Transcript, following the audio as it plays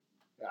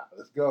Yeah,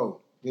 let's go.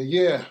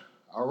 Yeah.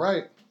 All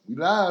right. We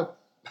live.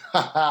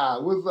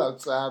 What's up,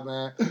 Ty,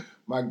 man?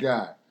 My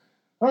guy.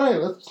 All right,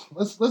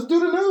 let's do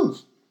the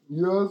news.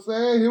 You know what I'm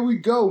saying? Here we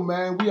go,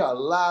 man. We are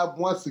live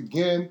once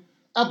again.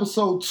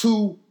 Episode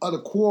 2 of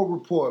the Core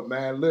Report,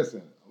 man.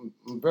 Listen,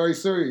 I'm very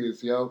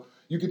serious, yo.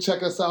 You can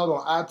check us out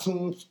on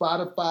iTunes,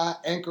 Spotify,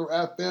 Anchor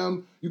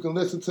FM. You can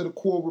listen to the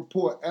Core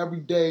Report every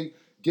day.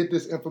 Get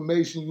this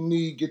information you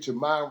need. Get your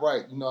mind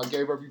right. You know, I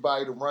gave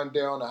everybody the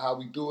rundown of how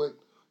we do it,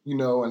 you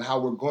know, and how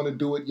we're going to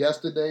do it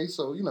yesterday.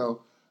 So, you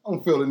know, I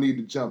don't feel the need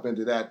to jump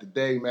into that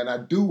today, man. I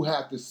do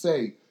have to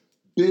say,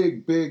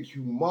 big,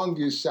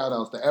 humongous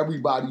shout-outs to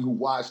everybody who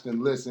watched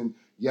and listened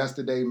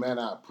yesterday, man.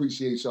 I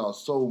appreciate y'all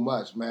so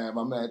much, man.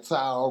 My man Ty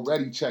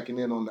already checking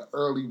in on the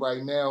early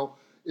right now.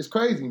 It's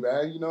crazy,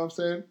 man. You know what I'm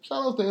saying?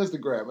 Shout-outs to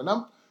Instagram. And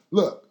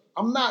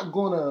I'm not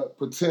going to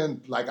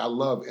pretend like I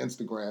love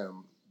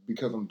Instagram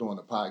because I'm doing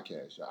a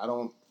podcast. I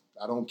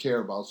don't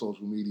care about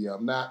social media.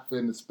 I'm not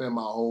finna spend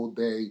my whole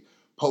day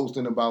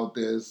posting about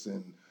this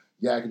and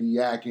yakety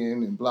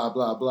yakking and blah,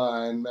 blah,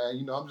 blah. And man,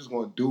 you know, I'm just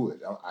going to do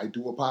it. I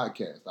do a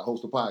podcast. I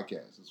host a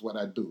podcast. It's what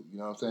I do. You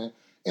know what I'm saying?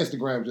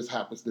 Instagram just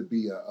happens to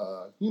be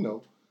a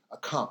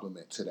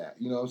compliment to that.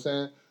 You know what I'm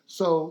saying?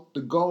 So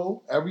the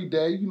goal every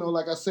day, you know,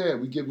 like I said,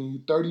 we're giving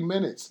you 30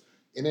 minutes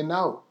in and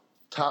out.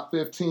 Top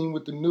 15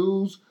 with the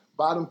news.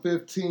 Bottom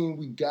 15,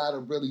 we got to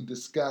really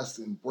discuss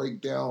and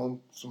break down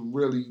some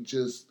really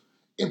just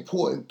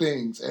important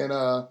things. And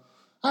I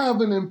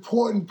have an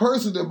important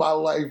person in my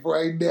life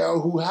right now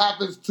who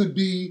happens to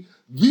be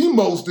the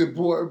most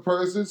important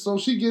person. So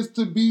she gets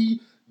to be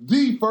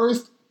the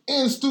first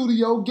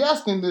in-studio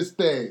guest in this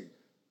thing.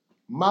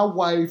 My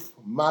wife,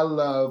 my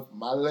love,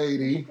 my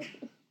lady,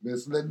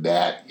 Miss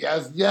Lynette.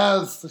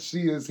 Yes,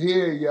 she is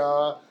here,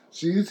 y'all.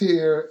 She's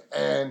here,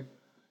 and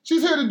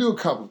she's here to do a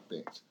couple of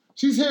things.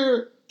 She's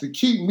here to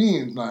keep me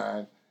in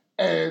line,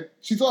 and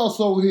she's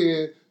also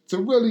here to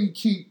really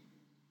keep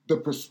the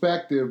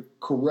perspective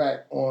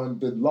correct on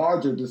the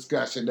larger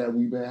discussion that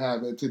we've been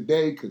having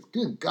today, because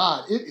good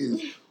God, it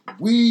is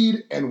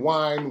Weed and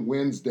Wine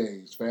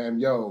Wednesdays, fam.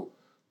 Yo,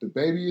 the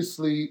baby is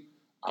asleep.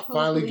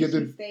 Hopefully she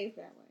stays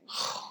that way.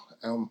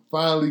 I'm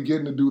finally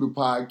getting to do the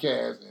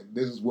podcast, and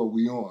this is what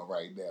we on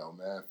right now,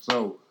 man.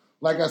 So,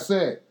 like I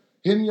said,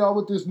 hitting y'all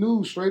with this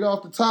news straight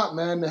off the top,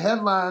 man. The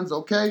headlines,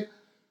 okay?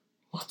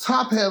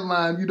 Top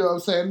headline, you know what I'm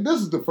saying?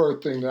 This is the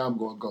first thing that I'm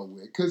going to go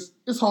with, because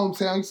it's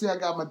hometown. You see I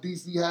got my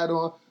DC hat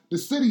on. The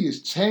city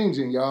is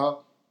changing,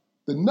 y'all.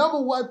 The number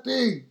one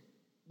thing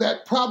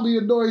that probably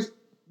annoys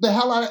the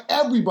hell out of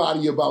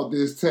everybody about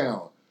this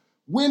town,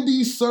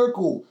 Wendy's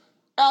Circle.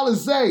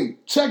 Alizé,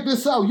 check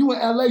this out. You in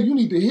LA, you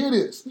need to hear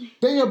this.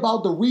 They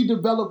about to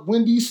redevelop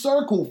Wendy's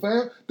Circle,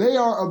 fam. They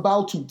are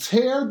about to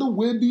tear the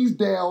Wendy's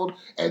down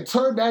and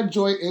turn that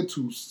joint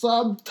into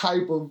some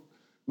type of,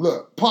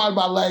 look, pardon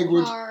my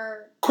language,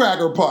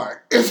 Cracker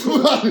Park. It's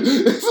about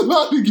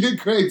to get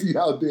crazy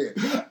out there.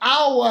 I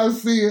don't want to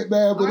see it,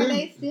 man. But are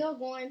they still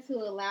going to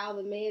allow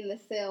the men to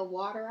sell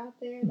water out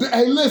there?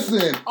 Hey,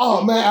 listen.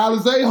 Oh, man,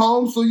 Alizé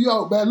home. So,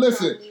 yo, man,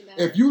 listen.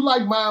 If you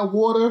like buying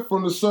water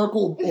from the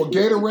Circle or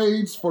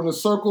Gatorades from the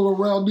Circle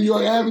around New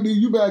York Avenue,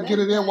 you better get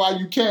it in while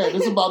you can.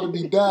 It's about to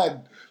be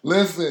done.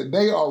 Listen,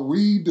 they are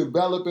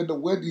redeveloping the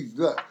Wendy's.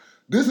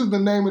 This is the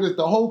name of this,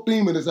 the whole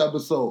theme of this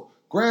episode.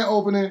 Grand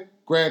opening,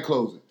 grand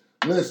closing.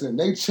 Listen,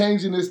 they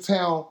changing this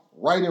town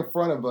right in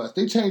front of us.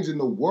 They changing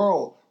the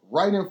world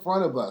right in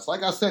front of us.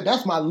 Like I said,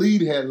 that's my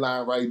lead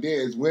headline right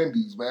there is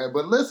Wendy's, man.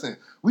 But listen,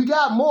 we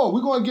got more.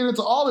 We're going to get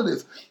into all of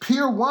this.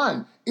 Pier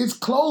 1 is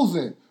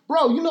closing.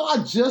 Bro, you know, I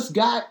just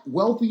got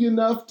wealthy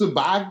enough to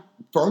buy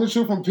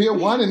furniture from Pier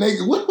 1, and they,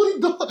 what are we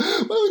doing? What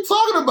are we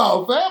talking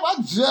about, fam?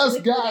 I just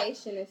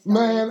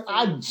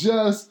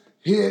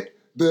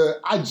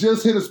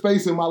hit a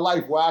space in my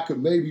life where I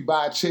could maybe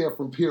buy a chair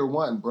from Pier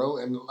 1, bro,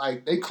 and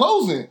like they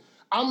closing.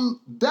 I'm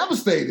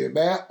devastated,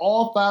 man.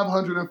 All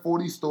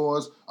 540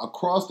 stores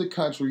across the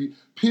country.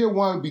 Pier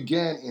 1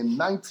 began in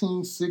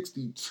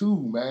 1962,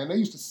 man. They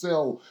used to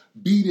sell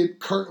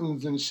beaded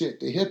curtains and shit,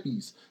 the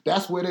hippies.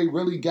 That's where they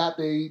really got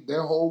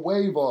their whole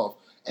wave off.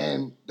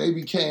 And they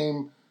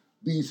became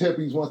these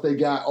hippies once they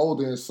got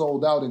older and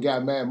sold out and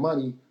got mad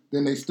money.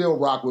 Then they still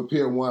rock with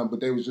Pier 1,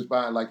 but they was just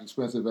buying like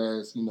expensive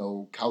ass, you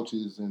know,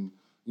 couches and,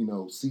 you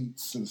know,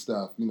 seats and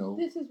stuff, you know.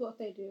 This is what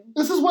they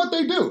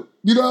do.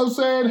 You know what I'm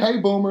saying? Hey,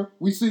 Boomer.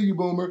 We see you,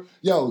 Boomer.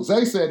 Yo,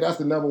 Zay said that's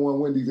the number one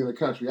Wendy's in the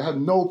country. I have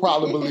no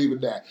problem believing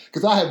that.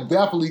 Because I have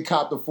definitely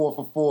copped the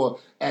 4 for $4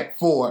 at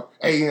 4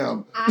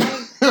 a.m.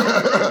 I've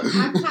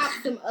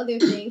copped some other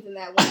things in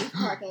that Wendy's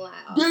parking lot.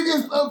 Also.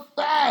 Biggest of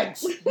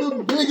facts.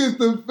 The biggest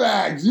of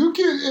facts. You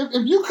can,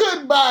 if you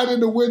couldn't buy it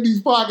in the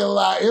Wendy's parking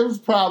lot, it was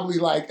probably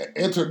like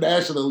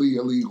internationally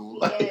illegal.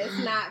 Yeah, it's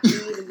not for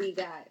you to be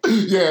got.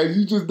 Yeah,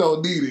 you just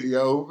don't need it,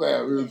 yo.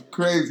 Man, it was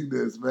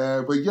craziness,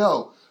 man. But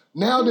yo,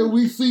 now that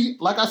we see,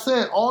 like I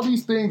said, all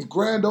these things,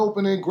 grand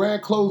opening,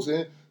 grand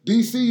closing,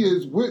 DC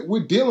is,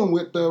 we're dealing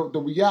with the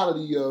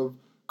reality of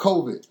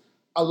COVID.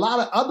 a lot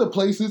of other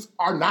places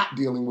are not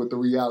dealing with the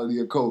reality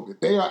of COVID.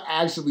 They are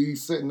actually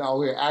sitting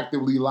out here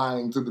actively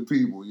lying to the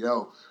people.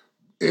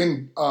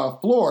 In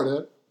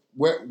Florida,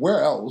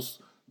 where else?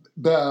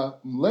 The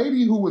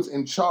lady who was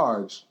in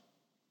charge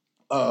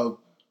of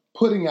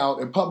putting out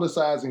and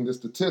publicizing the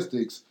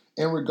statistics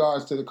in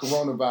regards to the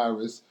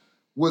coronavirus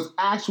was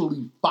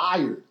actually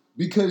fired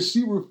because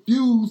she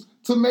refused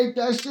to make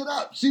that shit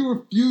up. She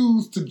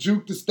refused to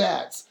juke the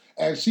stats,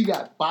 and she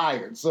got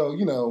fired. So,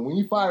 when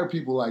you fire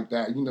people like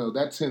that,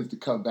 that tends to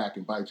come back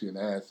and bite you in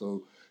the ass.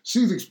 So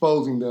she's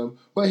exposing them.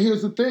 But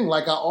here's the thing,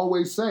 like I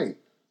always say,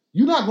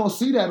 you're not going to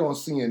see that on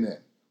CNN.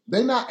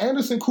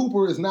 Anderson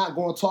Cooper is not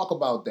going to talk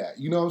about that.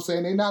 You know what I'm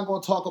saying? They're not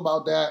going to talk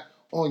about that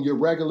on your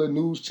regular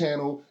news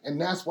channel, and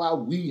that's why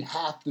we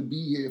have to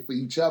be here for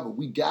each other.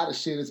 We got to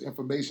share this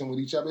information with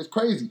each other. It's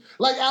crazy.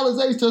 Like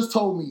Alizé just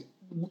told me,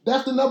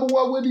 that's the number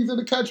one Wendy's in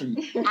the country.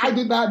 I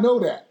did not know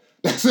that.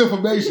 That's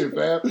information,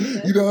 fam.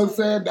 You know what I'm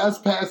saying? That's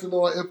passing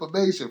on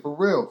information, for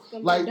real. It's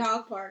going to be a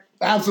dog park.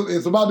 Absolutely.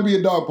 It's about to be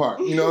a dog park.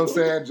 You know what I'm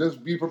saying?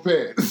 Just be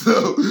prepared.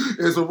 So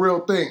it's a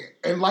real thing.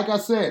 And like I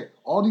said,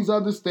 all these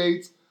other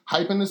states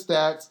hyping the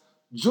stats.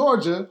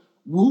 Georgia,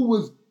 who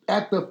was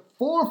at the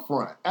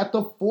forefront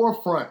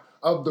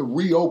of the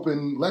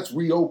let's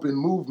reopen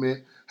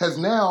movement, has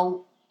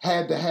now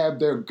had to have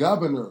their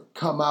governor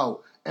come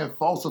out and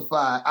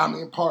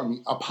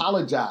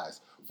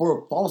apologize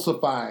for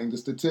falsifying the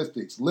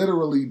statistics.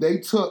 Literally, they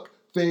took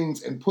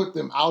things and put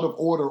them out of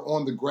order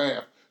on the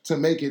graph to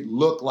make it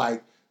look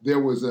like there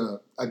was a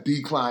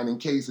decline in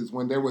cases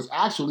when there was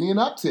actually an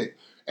uptick.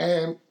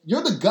 And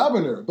you're the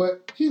governor,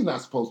 but he's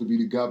not supposed to be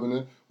the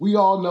governor. We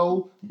all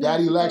know that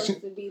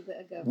election.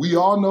 We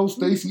all know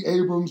Stacey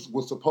Abrams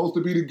was supposed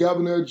to be the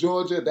governor of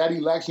Georgia. That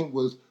election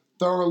was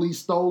thoroughly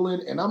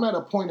stolen. And I'm at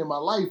a point in my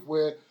life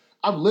where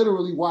I've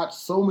literally watched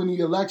so many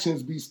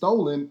elections be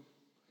stolen.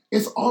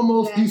 It's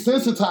almost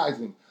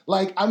desensitizing.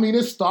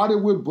 It started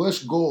with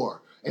Bush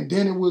Gore, and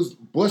then it was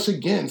Bush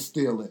again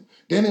stealing.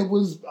 Then it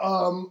was,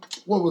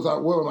 what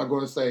am I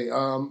going to say?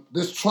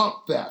 This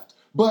Trump theft.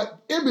 But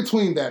in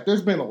between that,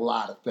 there's been a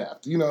lot of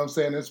theft. You know what I'm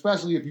saying?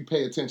 Especially if you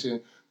pay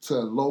attention to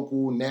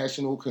local,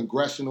 national,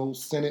 congressional,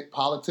 Senate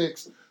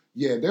politics.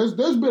 Yeah, there's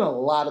been a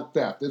lot of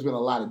theft. There's been a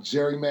lot of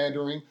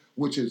gerrymandering,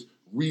 which is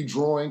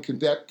redrawing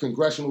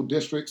congressional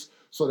districts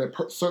so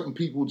that certain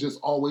people just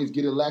always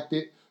get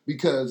elected,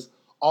 because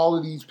all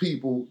of these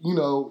people,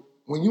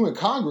 when you're in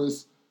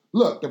Congress,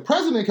 look, the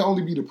president can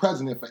only be the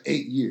president for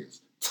 8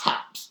 years,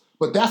 tops.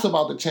 But that's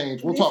about to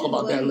change. We'll talk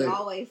about that later.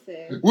 Always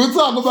said. We'll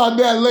talk about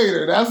that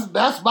later.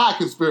 That's my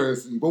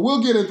conspiracy. But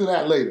we'll get into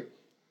that later.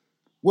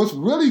 What's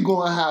really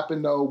going to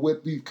happen, though,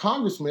 with these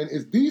congressmen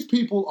is these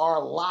people are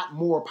a lot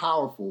more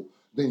powerful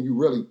than you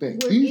really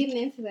think. We're getting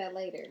into that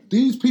later.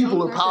 These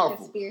people are powerful.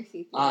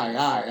 Conspiracy all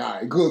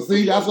right. Good.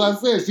 See, that's what I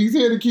said. She's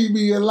here to keep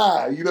me in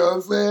line. You know what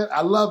I'm saying?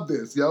 I love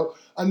this, yo.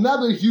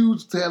 Another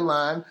huge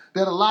headline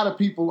that a lot of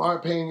people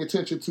aren't paying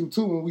attention to,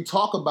 too, when we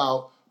talk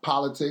about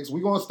politics.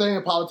 We're going to stay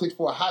in politics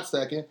for a hot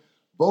second.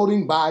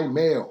 Voting by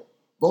mail.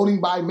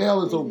 Voting by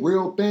mail is a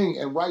real thing.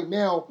 And right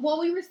now... Well,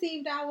 we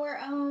received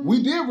our...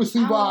 we did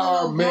receive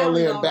our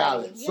mail-in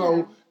ballots. Yeah.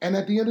 So, and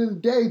at the end of the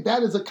day,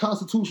 that is a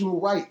constitutional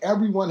right.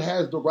 Everyone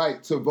has the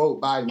right to vote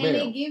by mail. And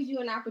it gives you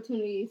an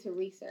opportunity to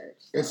research.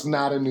 So. It's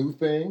not a new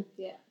thing.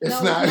 Yeah.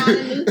 It's not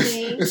a new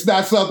thing. It's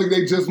not something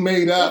they just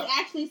made up. It's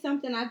actually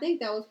something I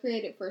think that was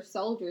created for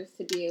soldiers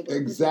to be able to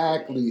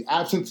Exactly.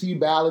 Absentee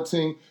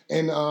balloting.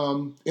 And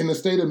in the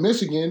state of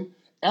Michigan,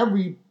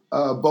 every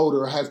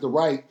voter has the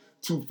right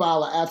to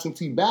file an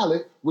absentee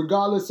ballot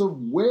regardless of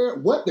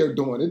what they're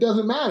doing. It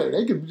doesn't matter.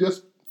 They could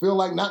just feel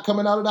like not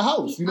coming out of the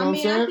house. You know what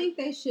I'm saying? I think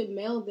they should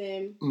mail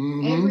them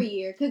every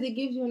year because it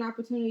gives you an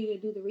opportunity to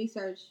do the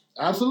research.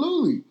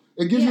 Absolutely.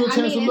 It gives you a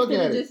chance to look at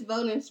it. Instead of just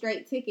voting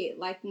straight ticket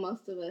like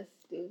most of us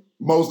do.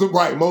 Most of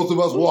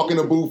us walk in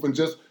the booth and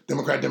just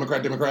Democrat,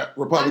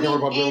 Republican.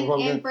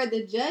 And for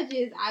the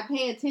judges, I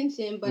pay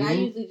attention, but I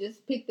usually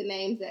just pick the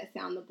names that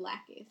sound the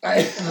blackest.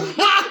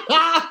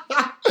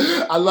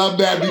 I love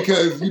that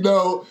because,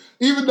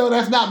 even though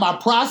that's not my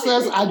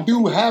process, I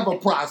do have a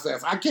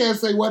process. I can't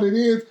say what it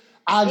is.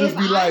 I just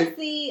be like,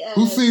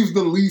 who seems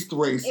the least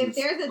racist?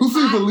 Who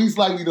seems the least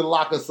likely to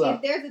lock us up?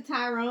 If there's a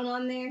Tyrone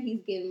on there, he's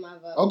getting my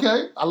vote.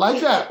 Okay, I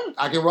like that.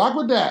 I can rock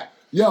with that.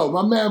 Yo,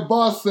 my man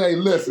Boss say,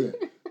 listen,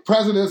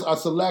 presidents are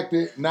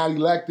selected, not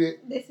elected.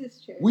 This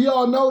is true. We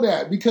all know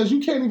that because you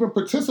can't even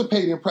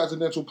participate in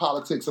presidential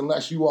politics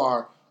unless you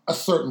are a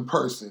certain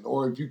person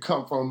or if you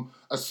come from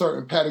a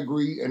certain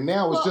pedigree, and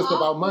now it's just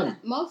about money.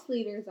 Most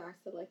leaders are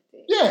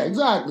selected. Yeah,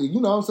 exactly. You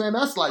know what I'm saying?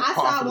 That's like I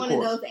saw one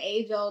of those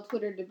age-old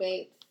Twitter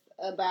debates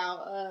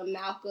about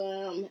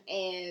Malcolm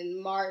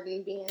and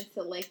Martin being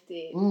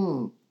selected.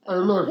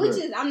 Which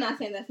is, I'm not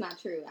saying that's not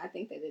true. I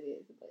think that it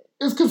is. But.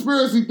 It's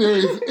conspiracy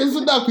theories. It's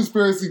enough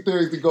conspiracy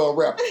theories to go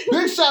around.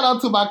 Big shout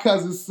out to my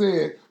cousin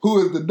Sid,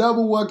 who is the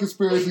number one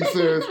conspiracy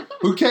theorist,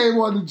 who came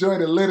on the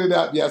joint and lit it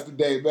up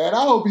yesterday, man.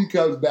 I hope he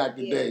comes back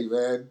today,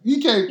 man.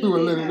 He came through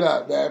and lit it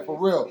up, man, for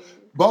real.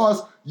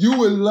 Boss, you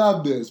would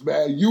love this,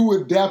 man. You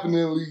would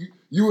definitely,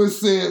 You and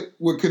Sid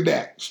would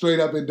connect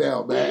straight up and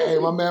down, man. Hey,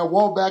 my man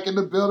Walt back in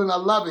the building. I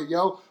love it,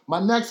 yo. My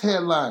next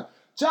headline,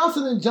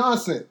 Johnson &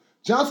 Johnson.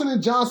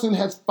 Johnson & Johnson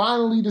has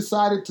finally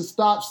decided to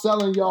stop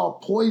selling y'all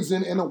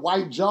poison in a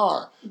white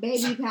jar.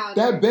 Baby powder.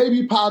 That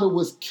baby powder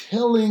was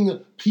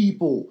killing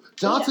people.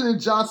 Johnson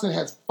 & Johnson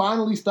has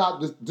finally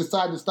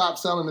decided to stop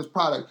selling this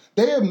product.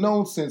 They have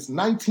known since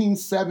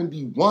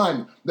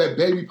 1971 that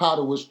baby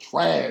powder was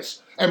trash.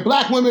 And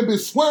black women been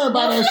swearing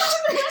by that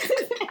shit.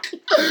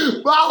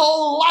 My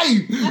whole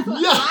life.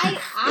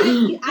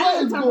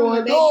 I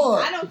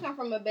don't come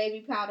from a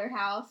baby powder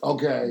house.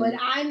 Okay. But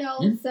I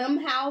know some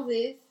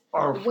houses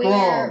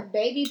where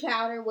baby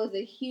powder was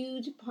a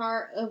huge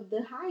part of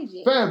the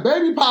hygiene. Fam,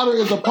 baby powder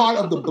is a part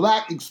of the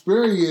black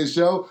experience,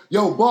 yo.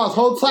 Yo, boss,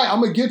 hold tight.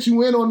 I'm going to get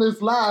you in on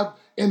this live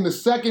in the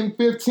second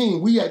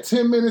 15. We at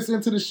 10 minutes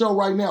into the show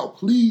right now.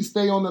 Please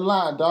stay on the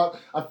line, dog.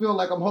 I feel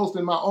like I'm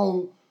hosting my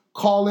own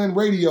call-in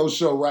radio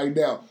show right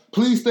now.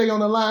 Please stay on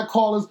the line,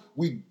 callers.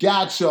 We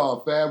got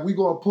y'all, fam. We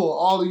going to pull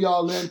all of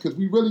y'all in because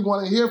we really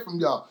want to hear from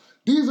y'all.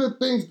 These are the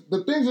things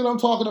that I'm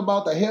talking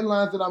about, the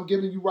headlines that I'm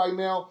giving you right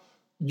now.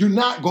 You're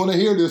not going to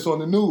hear this on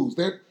the news.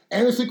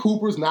 Anderson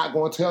Cooper's not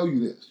going to tell you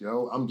this,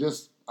 yo.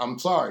 I'm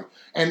sorry.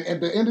 And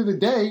at the end of the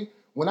day,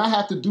 when I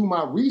have to do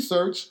my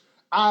research,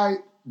 I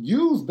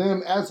use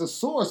them as a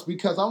source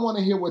because I want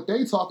to hear what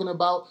they're talking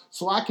about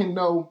so I can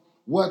know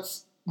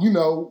what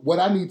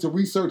I need to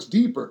research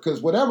deeper.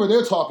 Because whatever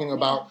they're talking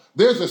about,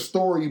 there's a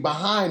story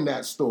behind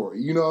that story.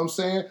 You know what I'm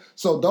saying?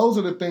 So those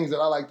are the things that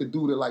I like to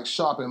do to like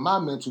sharpen my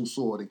mental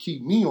sword and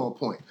keep me on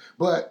point.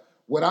 But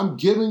what I'm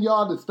giving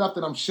y'all, the stuff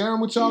that I'm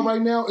sharing with y'all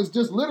right now, is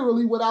just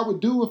literally what I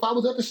would do if I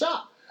was at the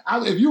shop.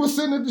 If you were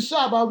sitting at the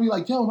shop, I would be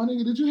like, yo, my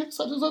nigga, did you hit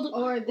such and such?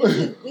 Or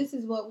this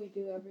is what we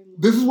do every month.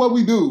 This is what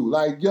we do.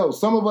 Like, yo,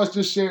 some of us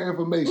just share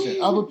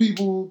information. Other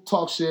people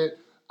talk shit.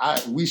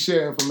 We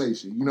share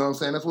information. You know what I'm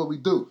saying? That's what we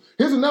do.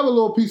 Here's another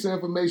little piece of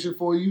information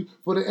for you,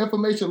 for the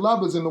information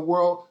lovers in the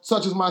world,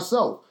 such as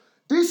myself.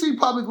 DC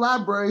Public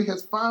Library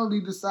has finally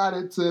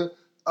decided to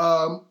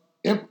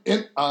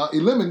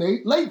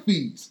eliminate late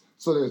fees.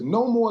 So there's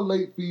no more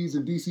late fees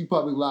in DC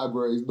Public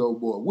Libraries no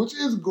more, which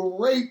is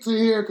great to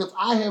hear because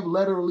I have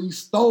literally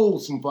stole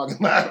some fucking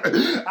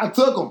libraries. I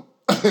took them.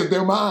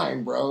 They're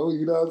mine, bro.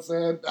 You know what I'm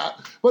saying?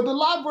 But the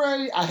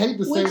library, I hate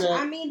to say that.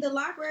 I mean, the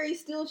library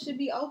still should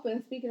be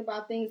open, speaking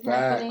about things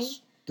happening.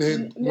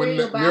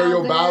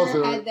 Muriel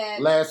Bowser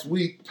last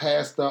week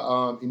passed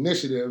the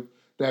initiative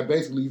that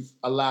basically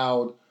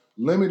allowed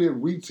limited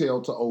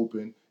retail to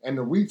open. And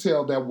the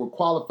retail that were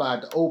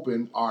qualified to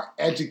open are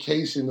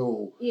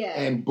educational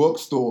and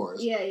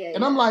bookstores.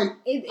 And I'm like,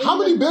 how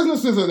many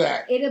businesses are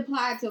that? It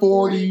applied to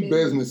 40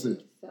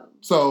 businesses.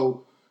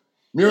 So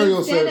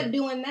Muriel said, instead of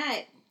doing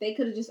that, they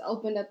could have just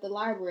opened up the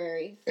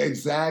library.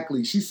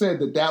 Exactly. She said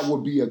that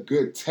would be a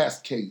good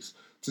test case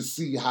to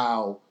see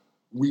how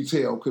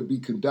retail could be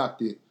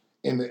conducted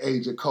in the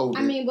age of COVID.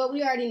 I mean, but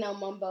we already know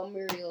Mumbo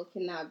Muriel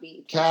cannot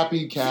be.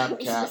 Cappy, cap.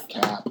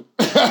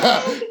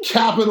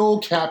 Capital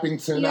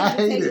Cappington. I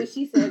hate it. What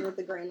she said with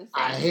a grain of salt.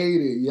 I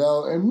hate it,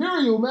 yo. And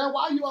Muriel, man,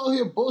 why you out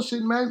here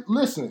bullshitting, man?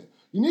 Listen,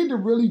 you need to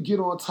really get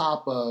on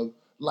top of,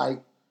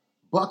 like,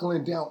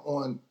 buckling down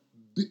on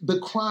the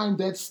crime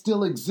that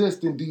still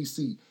exists in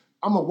D.C.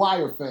 I'm a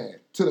Wire fan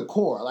to the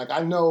core. Like,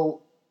 I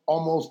know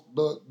almost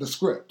the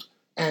script.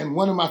 And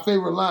one of my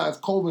favorite lines,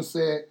 Colvin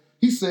said,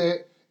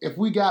 if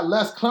we got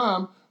less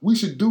crime, we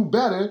should do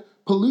better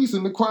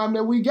policing the crime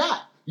that we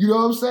got. You know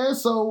what I'm saying?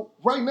 So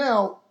right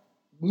now,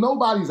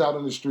 nobody's out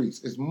in the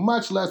streets. It's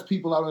much less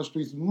people out in the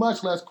streets,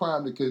 much less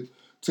crime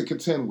to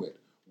contend with.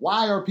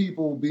 Why are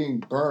people being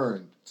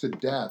burned to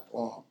death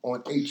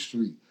on H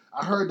Street?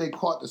 I heard they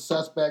caught the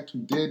suspect who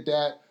did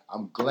that.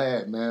 I'm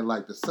glad, man.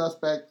 Like, the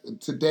suspect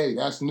today,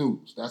 that's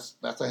news.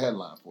 That's a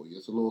headline for you.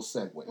 It's a little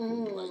segue for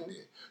you right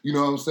there. You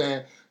know what I'm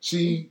saying?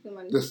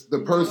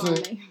 The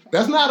person,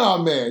 that's not our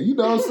man. You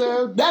know what I'm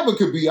saying? Never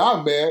could be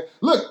our man.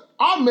 Look,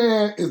 our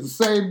man is the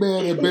same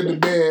man that been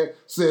the man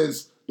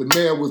since the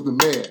man was the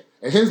man.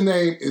 And his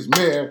name is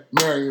Mayor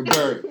Marion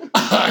Barry.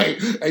 All right?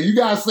 And you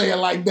got to say it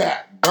like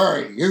that.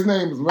 Barry. His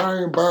name is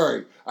Marion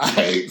Barry. All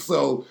right?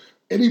 So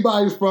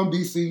anybody who's from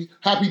D.C.,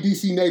 happy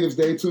D.C. Natives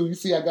Day, too. You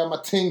see I got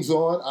my tings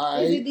on. All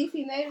right? Is it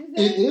D.C. Natives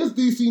Day? It is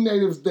D.C.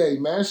 Natives Day,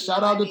 man.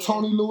 Shout out to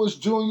Tony Lewis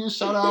Jr.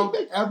 Shout out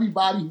to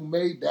everybody who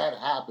made that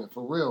happen.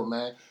 For real,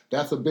 man.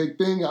 That's a big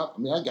thing. I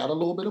got a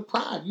little bit of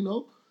pride, you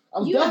know.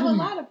 You have a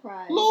lot of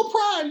pride. A little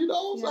pride, you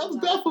know. I was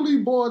definitely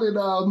born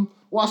in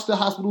Washington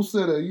Hospital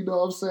Center, you know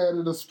what I'm saying,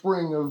 in the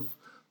spring of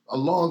a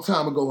long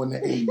time ago in the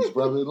 80s,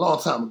 brother. A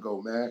long time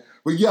ago, man.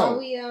 But yo,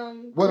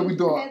 what are we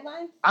doing?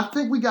 Headlines? I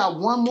think we got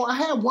one more. I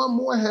had one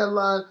more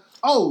headline.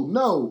 Oh,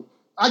 no.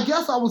 I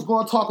guess I was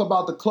going to talk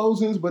about the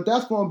closings, but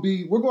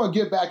we're going to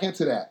get back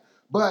into that.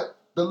 But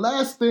the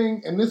last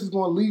thing, and this is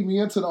going to lead me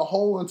into the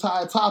whole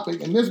entire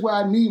topic, and this is where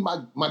I need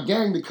my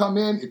gang to come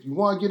in. If you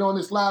want to get on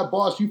this live,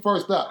 boss, you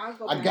first up.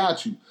 I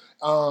got you.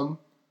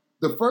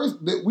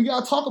 We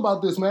got to talk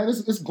about this, man.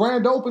 It's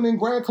grand opening,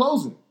 grand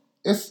closing.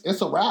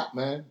 It's a wrap,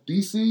 man.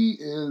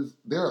 DC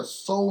there are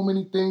so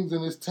many things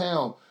in this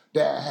town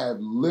that have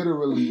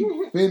literally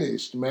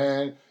finished,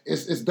 man.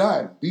 It's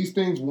done. These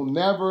things will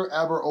never,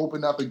 ever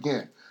open up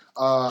again.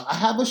 I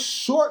have a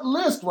short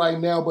list right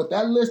now, but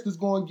that list is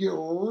going to get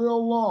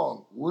real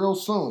long real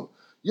soon.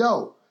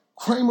 Yo,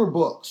 Kramer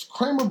Books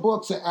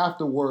and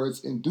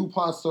Afterwards in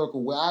DuPont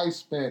Circle, where I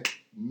spent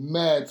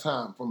mad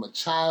time from a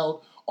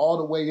child all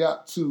the way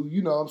up to,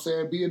 you know what I'm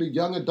saying, being a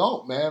young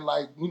adult, man,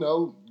 like, you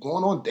know,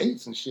 going on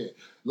dates and shit.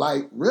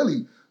 Like,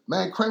 really,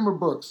 man, Kramer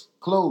Books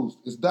closed.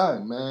 It's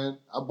done, man.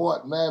 I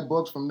bought mad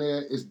books from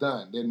there. It's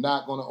done. They're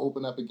not going to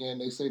open up again.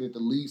 They say that the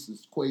lease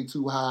is way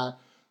too high.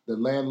 The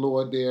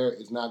landlord there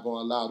is not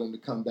going to allow them to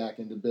come back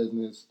into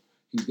business.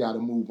 He's got to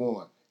move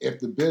on. If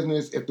the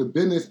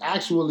business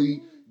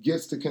actually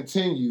gets to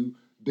continue,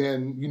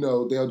 then, you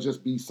know, they'll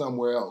just be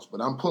somewhere else.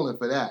 But I'm pulling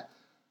for that.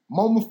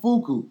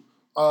 Momofuku,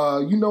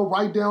 you know,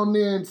 right down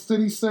there in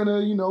City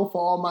Center, you know, for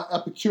all my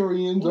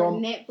Epicureans.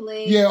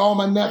 Netflix. Yeah, all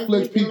my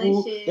Netflix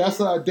people. Delicious.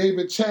 That's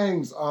David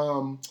Chang's.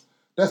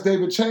 That's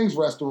David Chang's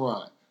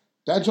restaurant.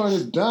 That joint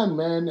is done,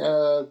 man.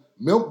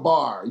 Milk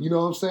Bar, you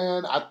know what I'm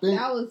saying? I think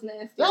that was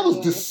nasty. That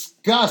was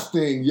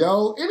disgusting,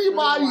 yo. I don't know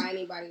why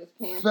anybody was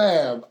paying.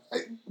 Fam,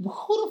 who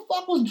the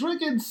fuck was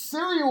drinking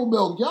cereal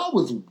milk? Y'all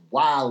was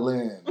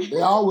wildin'.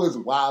 They always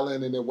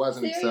wildin', and it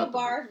wasn't cereal acceptable.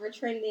 Bars were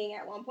trending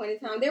at one point in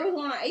time. There was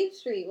one on 8th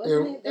Street,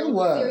 wasn't it? There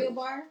was a cereal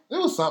bar. There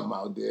was something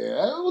out there. It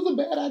was a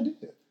bad idea.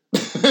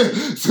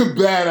 It's a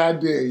bad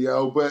idea,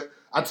 yo. But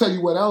I tell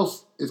you what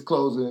else is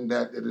closing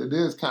that it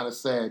is kind of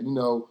sad. You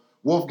know,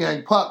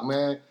 Wolfgang Puck,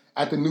 man.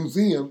 At the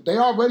museum, they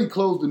already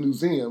closed the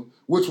museum,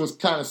 which was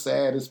kind of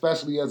sad,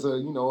 especially as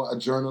a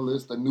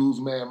journalist, a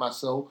newsman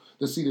myself.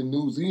 To see the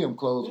museum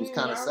close was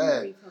kind of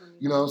sad.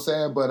 You know what I'm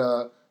saying?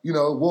 But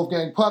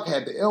Wolfgang Puck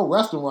had the ill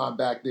restaurant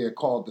back there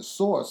called The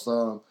Source,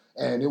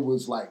 and it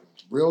was like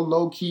real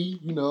low key.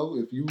 You know,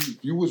 if you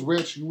was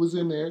rich, you was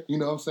in there. You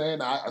know what I'm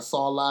saying? I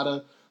saw a lot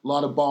of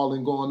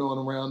balling going on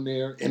around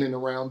there, in and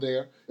around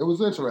there. It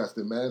was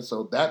interesting, man.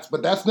 So that's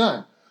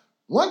done.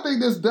 One thing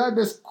that's done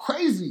that's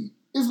crazy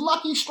is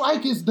Lucky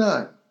Strike is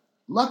done.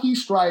 Lucky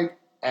Strike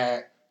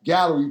at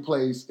Gallery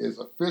Place is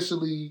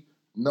officially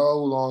no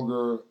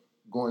longer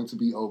going to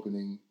be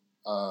opening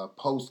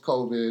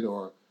post-COVID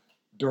or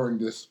during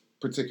this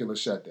particular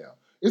shutdown.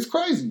 It's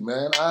crazy,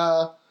 man.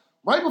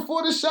 Right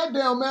before this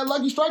shutdown, man,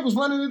 Lucky Strike was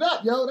running it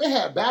up, yo. They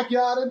had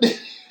Backyard and They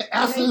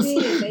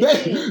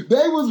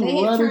was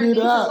running it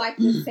up. Like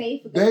the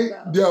safe they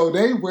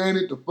ran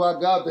it the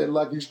fuck up at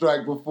Lucky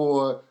Strike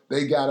before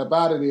they got up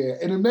out of there.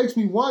 And it makes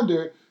me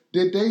wonder,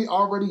 did they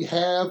already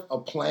have a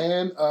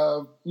plan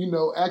of,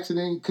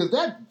 exiting? Because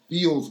that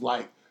feels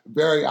like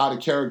very out of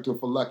character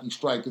for Lucky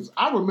Strike. Because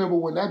I remember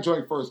when that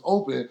joint first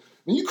opened,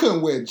 and you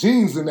couldn't wear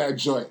jeans in that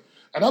joint.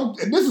 And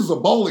this is a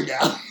bowling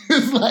alley.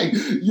 It's like,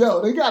 yo,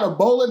 they got a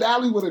bowling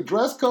alley with a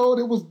dress code.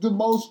 It was the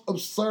most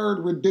absurd,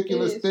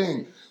 ridiculous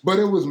thing. But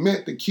it was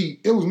meant to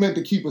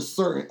keep a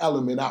certain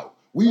element out.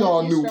 We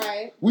all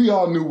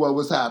knew what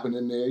was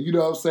happening there. You know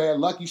what I'm saying?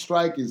 Lucky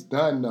Strike is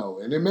done though.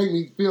 And it made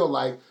me feel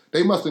like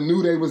they must have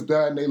knew they was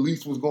done. Their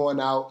lease was going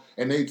out,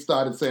 and they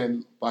started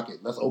saying, fuck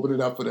it, let's open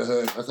it up for the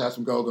hood. Let's have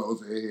some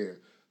go-go's in here.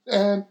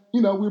 And,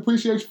 we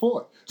appreciate you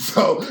for it.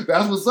 So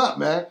that's what's up,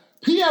 man.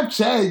 P.F.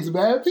 Chang's,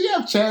 man.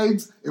 P.F.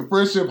 Chang's in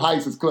Friendship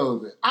Heights is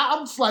closing.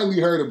 I'm slightly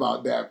hurt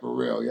about that, for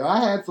real. Yo,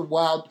 I had some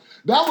wild...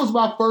 That was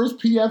my first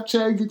P.F.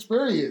 Chang's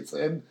experience.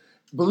 And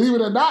believe it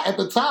or not, at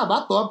the time,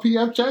 I thought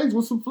P.F. Chang's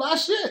was some fly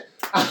shit.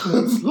 I've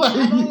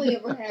only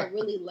ever had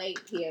really late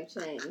P.F.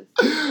 Chang's.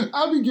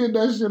 I be getting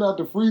that shit out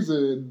the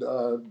freezer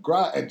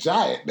at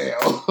Giant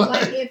now.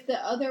 Like if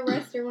the other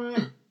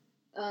restaurant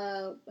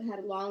had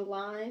a long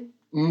line,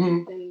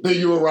 then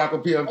you would rock a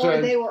P.F. Chang's?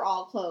 Or they were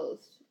all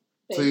closed.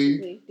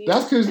 See,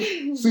 that's because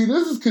this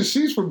is because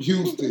she's from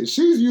Houston.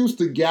 She's used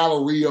to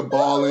Galleria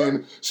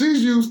balling.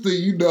 She's used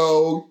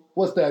to,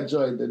 what's that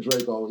joint that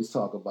Drake always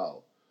talk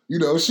about?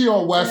 She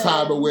on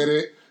Westheimer with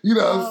it. You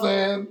know what I'm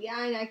saying? Yeah,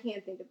 I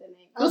can't think of the name.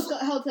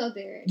 Hotel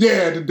Derek.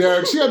 Yeah, the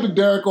Derek. She had the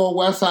Derek on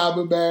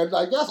Westheimer, man.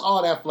 Like, that's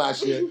all that fly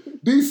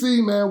shit.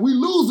 DC, man, we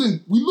losing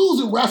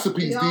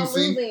recipes,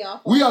 DC.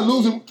 We are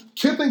losing.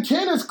 Kith and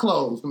Ken is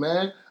closed,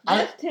 man.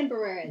 That's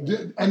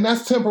temporarily. And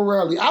that's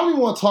temporarily. I don't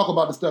even want to talk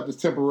about the stuff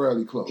that's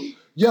temporarily closed.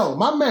 Yo,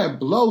 my man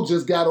Blow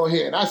just got on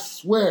here, and I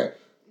swear,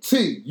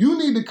 T, you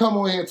need to come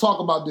on here and talk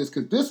about this,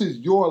 because this is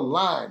your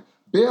line.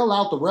 Bail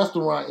out the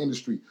restaurant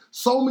industry.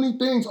 So many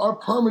things are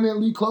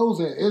permanently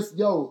closing.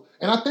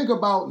 And I think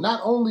about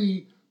not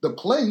only the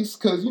place,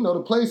 because,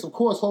 the place, of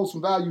course, holds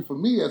some value for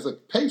me as a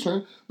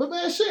patron, but,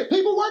 man, shit,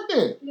 people work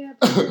there. Yeah,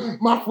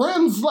 my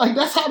friends, like,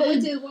 that's how they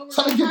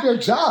get their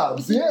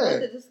jobs. Yeah.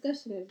 What the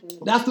discussion is.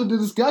 That's what the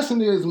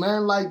discussion is,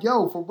 man. Like,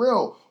 yo, for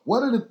real,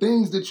 what are the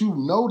things that you've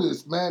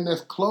noticed, man,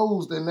 that's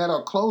closed and that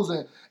are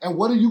closing, and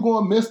what are you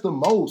going to miss the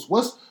most?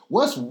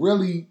 What's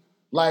really...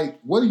 Like,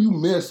 what do you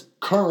miss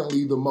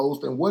currently the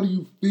most, and what do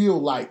you feel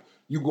like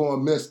you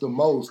gonna miss the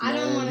most, man. I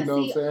don't want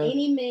to see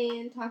any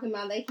men talking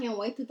about they can't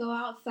wait to go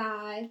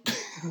outside.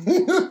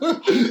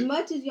 As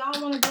much as y'all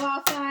want to go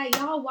outside,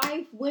 y'all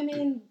wife,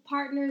 women,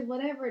 partners,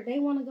 whatever, they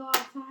want to go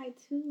outside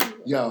too.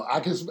 Yo, I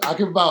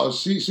can vouch.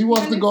 She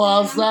wants to go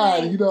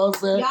outside. You know what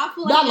I'm saying? Y'all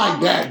feel not like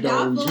that, though.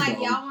 Y'all feel like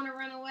y'all want to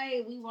run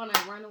away. We want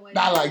to run away.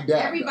 Not like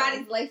that.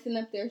 Everybody's lacing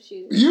up their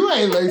shoes. You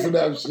ain't lacing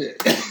up shit.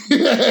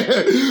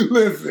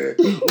 Listen,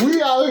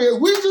 we out here.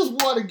 We just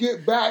want to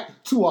get back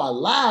to our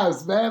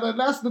lives, man. And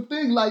that's the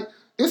thing. Like,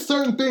 it's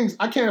certain things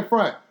I can't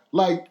front.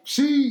 Like,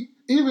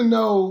 even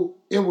though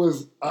it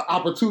was an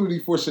opportunity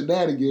for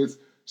shenanigans,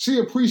 she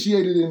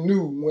appreciated and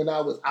knew when I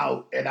was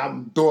out and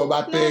I'm doing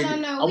my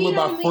thing. No. I'm with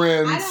my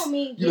friends. I don't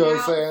mean get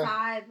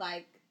outside,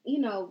 like,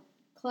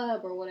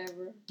 club or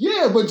whatever.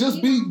 Yeah, but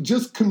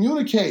just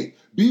communicate.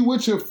 Be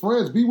with your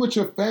friends. Be with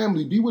your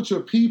family. Be with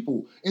your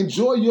people.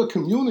 Enjoy your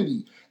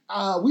community.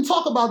 We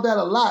talk about that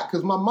a lot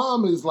because my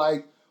mom is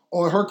like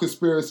on her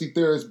conspiracy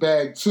theorist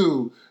bag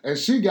too, and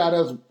she got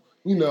us.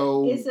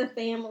 It's a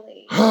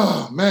family.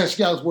 Man, she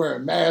got us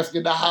wearing masks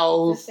in the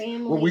house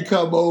when we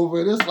come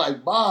over. And it's like,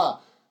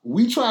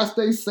 we try to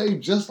stay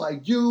safe just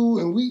like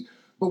you,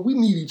 but we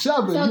need each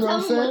other. So you know what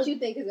I'm saying? What you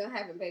think is gonna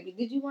happen, baby.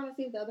 Did you want to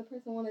see if the other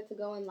person wanted to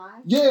go in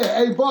live? Yeah,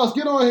 hey boss,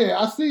 get on here.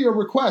 I see your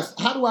request.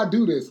 How do I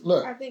do this?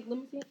 Look. Let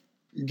me see.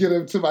 Get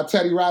into my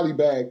Teddy Riley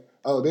bag.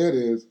 Oh, there it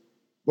is.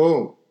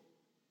 Boom.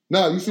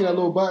 No, you see that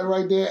little button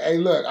right there? Hey,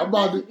 look, I'm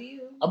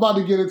about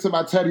to get into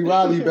my Teddy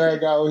Riley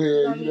bag out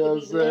here. You know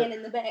what I'm saying?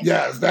 In the back.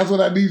 Yes, that's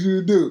what I need you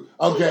to do.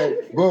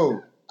 Okay,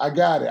 boom. I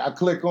got it. I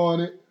click on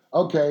it.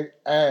 Okay,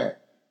 add.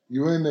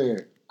 You in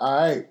there.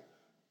 All right.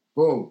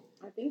 Boom.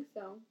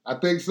 I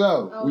think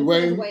so. Oh, we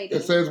waiting.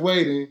 It says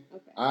waiting.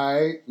 Okay. All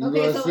right.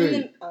 Okay, so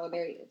see.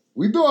 There he is.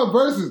 We doing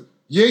verses.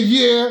 Yeah.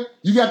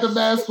 You got the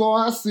mask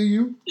on. I see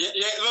you. Yeah.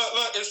 Look.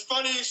 It's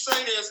funny you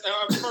say this.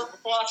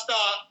 Before I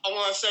start, I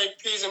want to say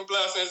peace and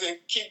blessings and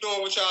keep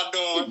doing what y'all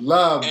doing.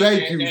 Love.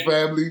 Thank you,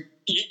 family.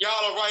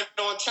 Y'all are right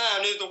on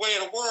time. This is the way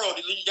of the world.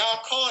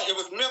 Y'all call it. It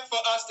was meant for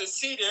us to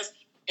see this.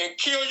 And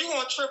Kill, you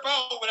gonna trip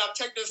out when I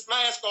take this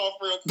mask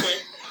off real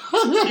quick.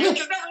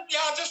 Because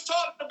y'all just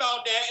talked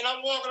about that, and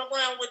I'm walking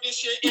around with this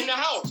shit in the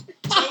house.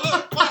 So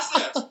look, watch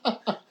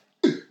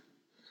this.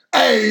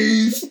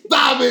 Hey,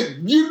 stop it.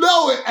 You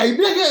know it. Hey,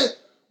 nigga,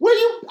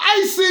 I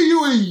ain't seen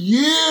you in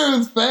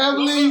years,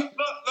 family.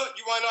 Look,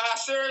 you want to know how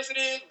serious it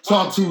is?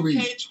 Talk to me.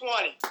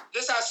 K20.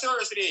 This how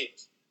serious it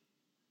is.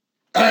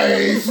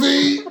 Hey,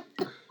 see?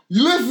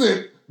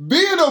 Listen,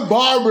 being a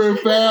barber,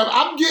 fam,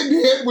 I'm getting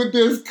hit with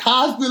this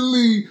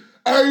constantly.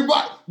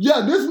 Everybody,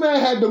 this man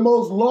had the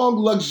most long,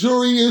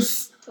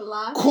 luxurious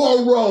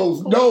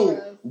cornrows. No,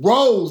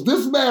 rows.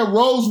 This man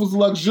Rose was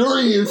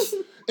luxurious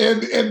in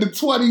the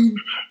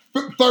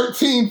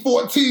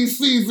 2013-14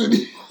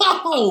 season.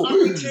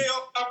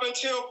 Up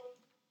until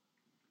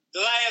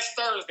last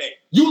Thursday.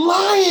 You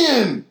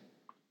lying.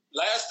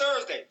 Last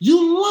Thursday.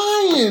 You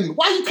lying.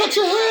 Why you cut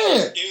your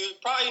hair? It was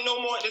probably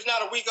no more. It's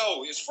not a week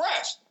old. It's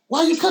fresh.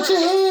 Why you cut your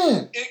hair?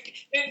 Look,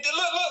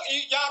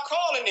 y'all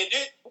calling it.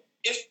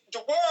 It's the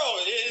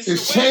world.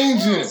 It's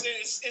changing.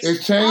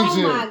 It's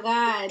changing. Oh my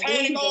God.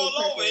 Panic all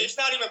over. It's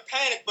not even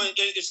panic, but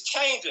it's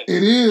changing.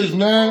 It is,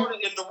 man.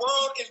 The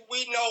world as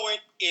we know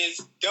it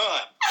is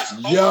done.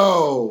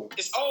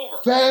 It's over.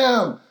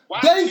 Fam,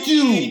 thank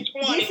you.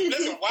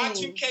 Listen,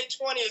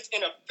 Y2K20 is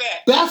in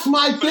effect. That's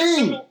my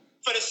thing.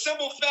 For the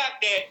simple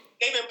fact that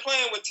they've been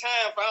playing with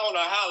time for I don't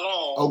know how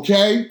long.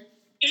 Okay.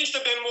 Easter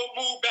been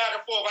moved back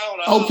and forth. I don't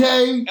know.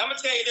 Okay. I'm gonna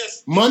tell you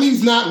this.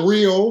 Money's not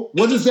real.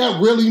 What does that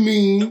really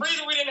mean? The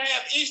reason we didn't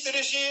have Easter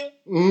this year,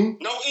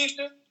 no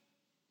Easter,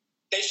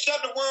 they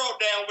shut the world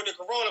down with the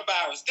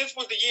coronavirus. This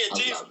was the year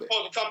Jesus was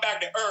supposed to come back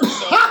to Earth.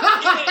 So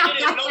he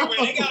didn't nowhere.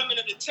 They got him in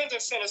a detention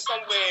center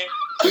somewhere.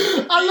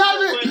 I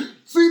love it.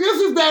 See,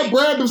 this is that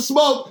brand of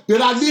smoke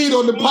that I need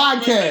on the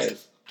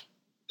podcast.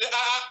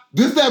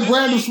 This is that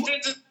brand of smoke.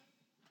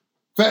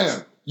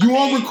 Fam. You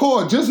on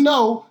record. Just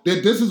know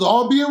that this is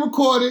all being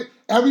recorded.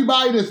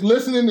 Everybody that's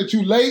listening that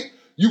you late,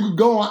 you could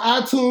go on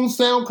iTunes,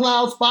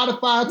 SoundCloud,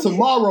 Spotify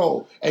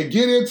tomorrow and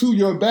get into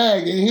your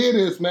bag and hear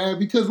this, man.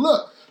 Because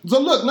look,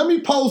 let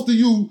me pose to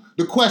you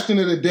the question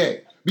of the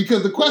day.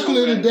 Because the question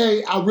of the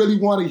day, I really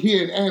want to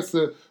hear an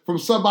answer from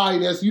somebody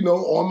that's,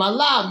 on my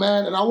live,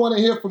 man. And I want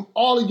to hear from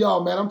all of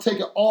y'all, man. I'm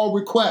taking all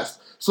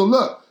requests. So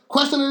look,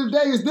 question of the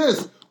day is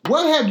this.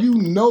 What have you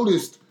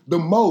noticed the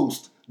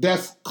most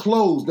that's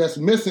closed, that's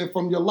missing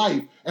from your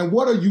life? And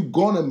what are you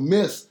gonna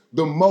miss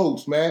the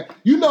most, man?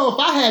 If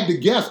I had to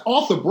guess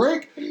off the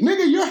break,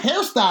 nigga, you're a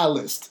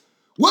hairstylist.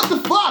 What the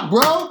fuck,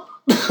 bro?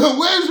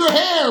 Where's your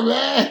hair,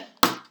 man?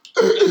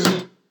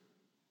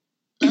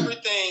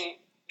 Everything.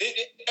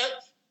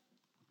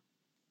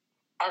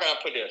 I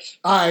gotta put this.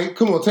 All right,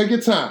 come on, take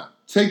your time.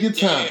 Take your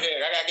time.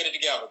 Yeah, I gotta get it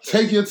together.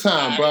 Take your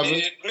time, brother.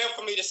 It's meant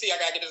for me to see. I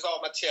gotta get this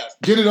off my chest.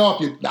 Get it off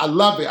you. I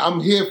love it. I'm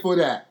here for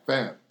that,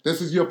 fam. This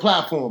is your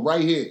platform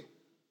right here.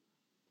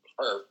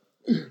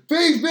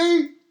 Peace,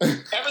 B.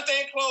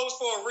 Everything closed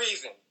for a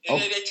reason.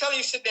 Okay. They tell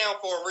you sit down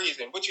for a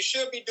reason. What you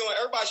should be doing,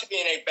 everybody should be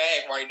in a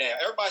bag right now.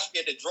 Everybody should be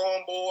at the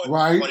drawing board,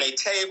 right, on a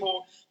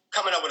table,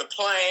 coming up with a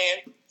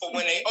plan for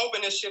when they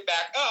open this shit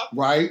back up.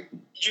 Right.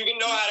 You can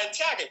know how to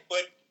attack it.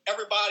 But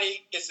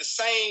everybody is the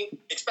same,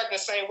 expecting the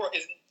same world.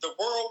 The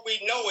world we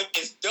know it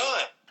is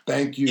done.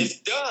 Thank you. It's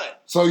done.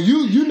 So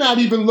you're not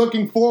even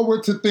looking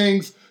forward to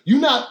things. You're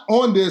not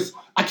on this,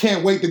 I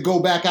can't wait to go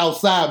back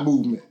outside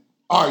movement,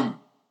 are you?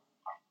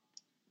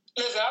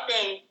 Listen, I've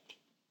been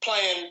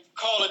playing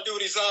Call of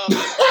Duty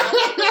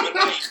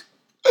Zombies.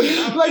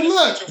 Like,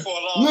 look,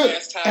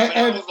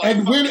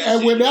 and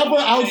whenever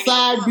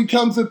outside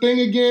becomes a thing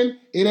again,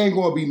 it ain't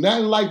gonna be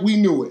nothing like we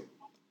knew it.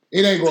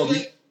 It ain't gonna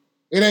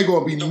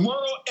be. The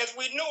world as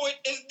we knew it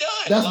is done.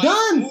 That's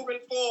done. Moving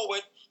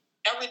forward,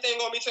 everything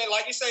gonna be changed.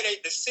 Like you say,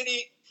 the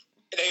city,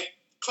 they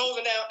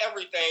closing down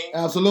everything.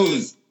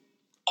 Absolutely.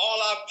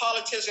 All our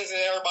politicians and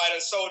everybody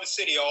that sold the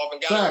city off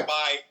and got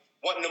everybody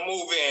wanting to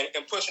move in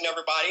and pushing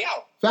everybody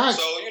out. Facts.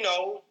 So,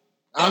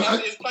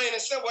 it's plain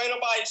and simple. Ain't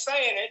nobody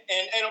saying it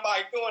and ain't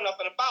nobody doing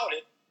nothing about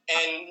it.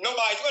 And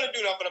nobody's going to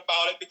do nothing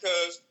about it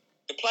because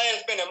the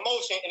plan's been in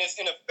motion and it's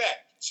in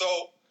effect.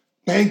 So,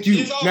 thank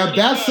you. Now,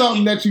 that's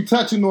something that you're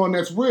touching on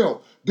that's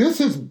real. This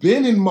has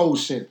been in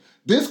motion.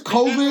 This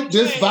COVID,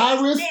 this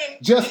virus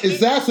just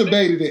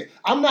exacerbated it.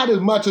 I'm not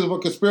as much of a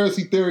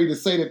conspiracy theory to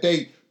say that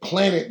they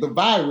planted the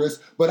virus,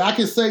 but I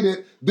can say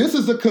that this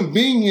is a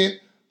convenient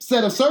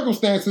set of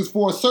circumstances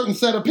for a certain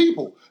set of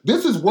people.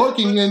 This is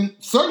working in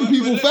certain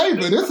people's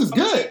favor. This is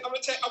good. I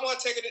think I want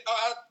to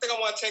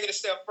take it a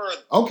step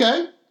further.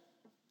 Okay.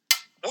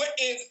 What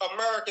is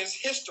America's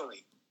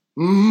history?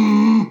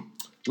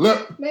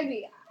 Look.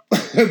 Maybe.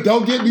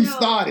 Don't get me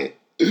started.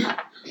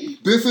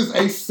 This is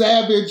a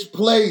savage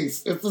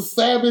place. It's a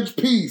savage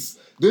piece.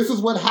 This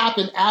is what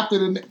happened after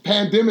the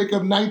pandemic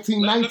of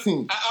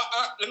 1919.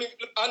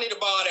 I need to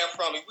borrow that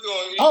from you.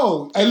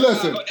 Hey,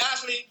 listen.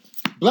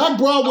 Black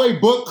Broadway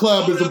Book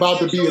Club is about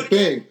to be a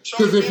thing.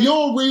 Because if you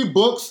don't read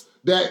books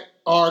that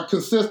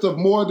consist of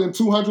more than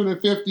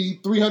 250,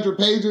 300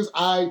 pages,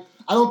 I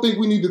don't think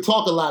we need to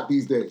talk a lot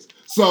these days.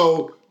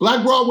 So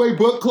Black Broadway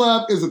Book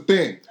Club is a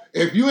thing.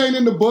 If you ain't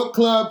in the book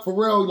club, for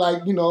real,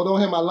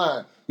 don't hit my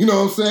line. You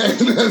know what I'm saying?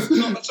 Let me ask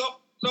you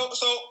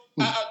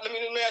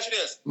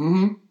this.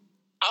 Mm-hmm.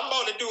 I'm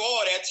about to do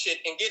all that shit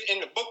and get in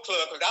the book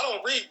club because I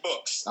don't read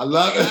books. I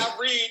love it. I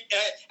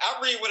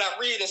read what I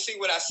read and see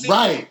what I see.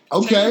 Right.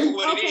 Okay. Take it for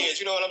what it is.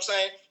 You know what I'm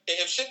saying?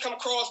 If shit come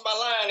across my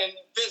line and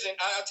vision,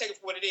 I take it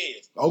for what it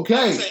is.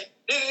 Okay.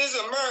 This is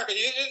America.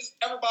 This is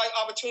everybody's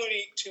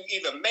opportunity to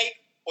either make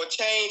or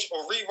change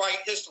or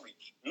rewrite history.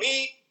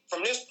 Me,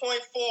 from this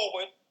point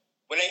forward,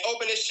 when they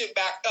open this shit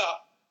back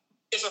up,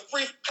 it's a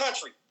free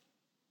country.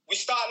 We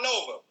starting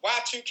over.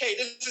 Y2K.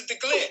 This is the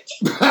glitch.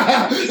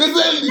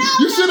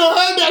 You should have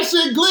heard that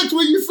shit glitch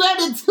when you said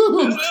it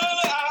too.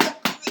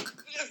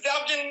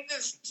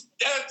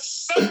 That's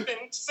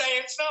something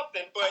saying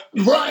something, but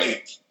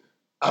right.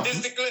 This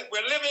is the glitch.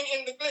 We're living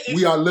in the glitch.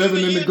 We are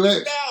living in the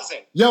glitch.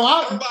 Yo,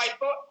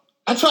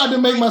 I tried to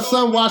make my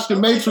son watch The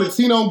Matrix.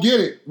 He don't get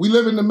it. We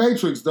live in the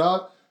Matrix,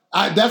 dog.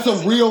 That's a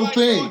real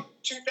thing.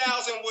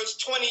 2000 was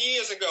 20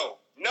 years ago.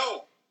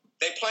 No,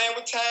 they playing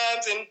with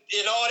times and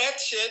all that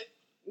shit.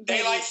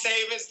 Daylight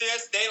savings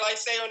this, daylight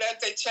saving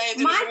that. They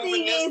changed it. My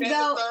thing is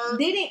though,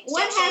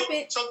 what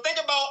happened? So think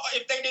about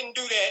if they didn't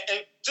do that,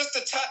 and just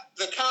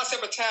the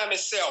concept of time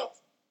itself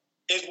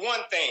is one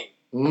thing.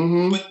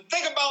 Mm-hmm. But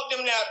think about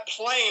them not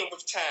playing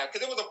with time,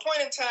 because there was a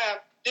point in time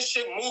this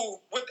shit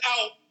moved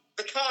without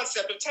the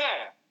concept of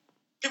time.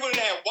 People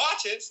didn't have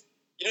watches.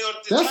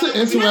 That's an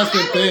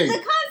interesting thing.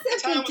 The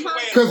concept of time,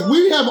 because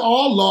we have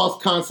all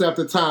lost concept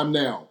of time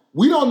now.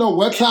 We don't know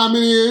what time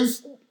it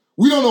is.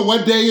 We don't know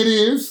what day it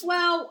is.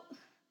 Well,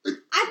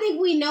 I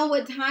think we know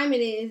what time it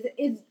is.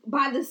 It's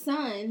by the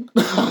sun.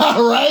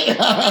 Right?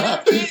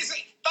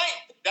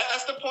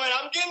 That's the point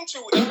I'm getting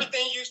to.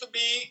 Everything used to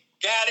be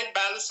guided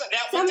by the sun.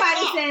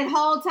 Somebody said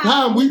whole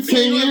time. We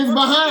 10 years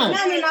behind.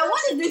 No.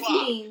 What does this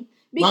mean?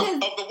 Because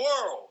of the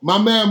world. My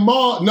man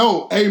Maul,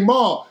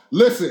 Maul,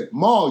 listen,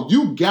 Maul,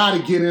 you gotta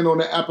get in on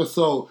the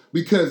episode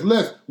because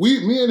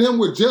me and him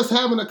were just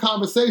having a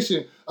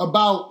conversation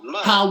about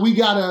how we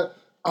gotta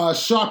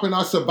sharpen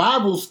our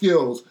survival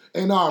skills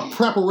and our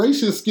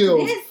preparation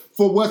skills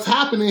for what's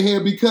happening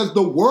here because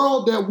the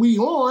world that we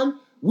on,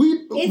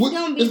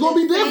 it's gonna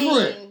be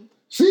different.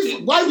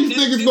 Why do you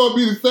think it's gonna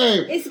be the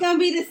same? It's gonna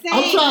be the same.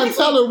 I'm trying to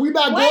tell her we're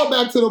not going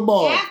back to the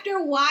mall. After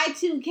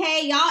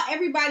Y2K,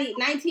 everybody,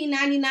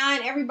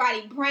 1999,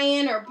 everybody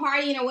praying or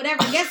partying or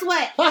whatever. Guess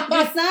what?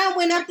 The sun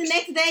went up the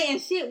next day and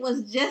shit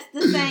was just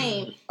the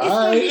same. It's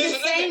gonna be the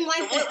same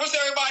like that. What's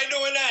everybody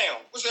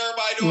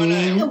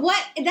doing now?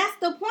 What? That's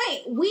the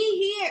point. We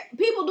hear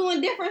people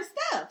doing different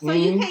stuff, so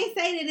you can't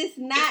say that it's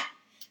not.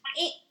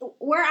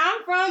 Where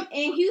I'm from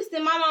in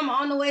Houston, my mama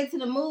on the way to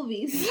the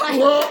movies.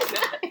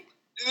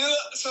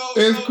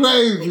 It's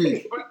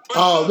crazy.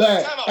 Oh,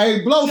 man.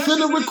 Hey, Blow,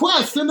 send a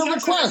request. Send a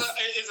Texas request.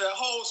 Is a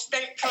whole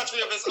state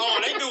country of its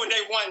own. They do what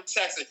they want in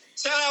Texas.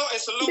 Shout out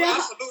and salute. No, I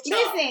salute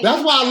y'all. listen.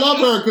 That's why I love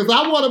her, because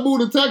I want to move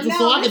to Texas No,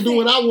 so I can do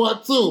what I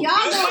want, too. Y'all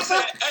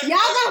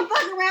gonna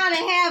fuck around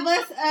and have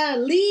us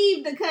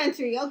leave the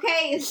country,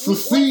 okay?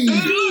 Secede. The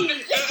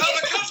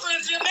other country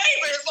is your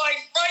neighbor. It's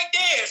like right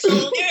there.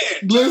 So, yeah.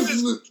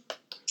 Listen,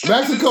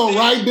 Mexico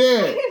right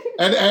there.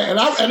 And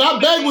I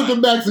beg with the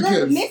Mexicans.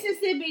 Look,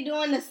 Mississippi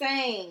doing the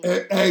same.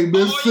 Hey,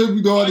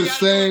 Mississippi doing the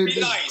same. It's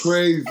nice.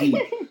 crazy.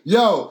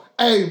 Yo,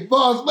 hey,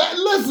 boss, man,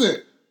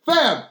 listen.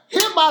 Fam,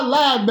 hit my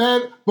line,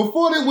 man.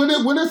 Before when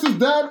this is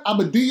done,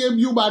 I'ma DM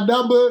you my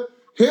number.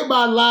 Hit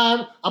my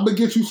line. I'm going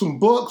to get you some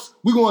books.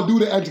 We're going to do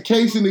the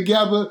education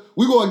together.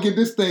 We're going to get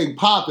this thing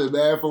popping,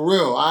 man, for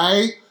real, all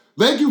right?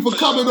 Thank you for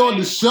coming on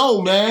the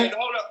show, man. Hey,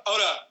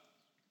 hold up.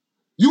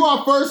 You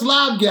our first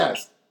live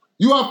guest.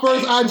 You our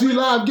first IG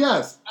live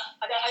guest.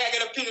 I got to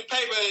get a piece of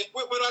paper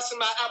with us in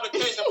my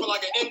application for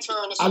like an intern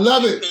or something. I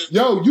love it.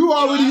 Yo, you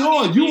already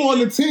on. You on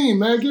the team,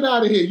 man. Get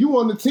out of here. You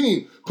on the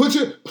team.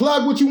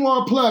 Plug what you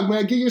want to plug,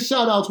 man. Give your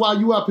shout outs while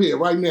you up here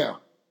right now.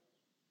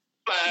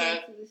 Man,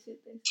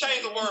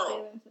 change the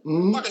world.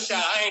 Mm-hmm. Fuck a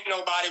shot. I ain't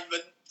nobody,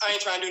 but I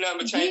ain't trying to do nothing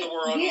but change the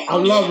world. I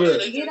love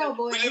it. Get out,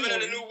 boy. We living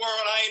in a new world.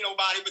 I ain't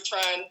nobody but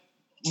trying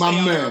to My stay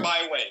out man.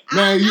 everybody's way.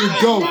 Man, you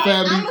go,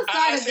 family.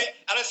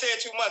 I done said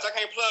too much. I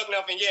can't plug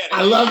nothing yet.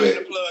 I love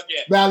it. Plug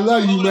yet. Man, I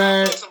love you,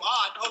 man.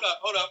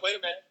 Hold up. Wait a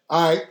minute.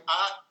 All right.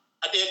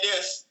 I did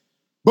this.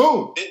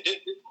 Boom.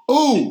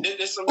 Ooh.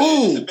 This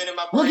Ooh. been in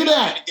my brain. Look at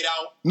that. To get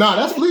out. Nah,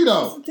 that's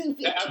Fleeto.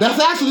 That's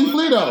actually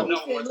Fleeto.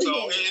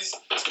 So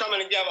it's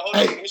coming together. Hold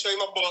Hey. on. Let me show you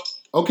my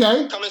books.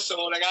 Okay. Coming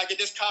soon. I gotta get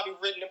this copy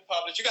written and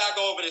published. You gotta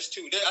go over this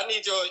too. I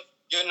need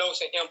your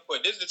notes and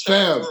input. This is the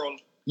change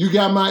world. You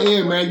got my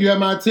ear, man. You have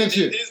my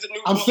attention. This is the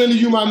new I'm book sending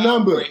you my right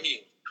number. here.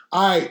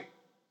 All right.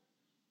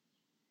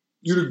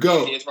 You the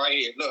go. It's right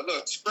here.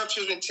 Look.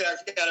 Scriptures and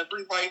text. You gotta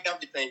rewrite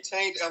everything.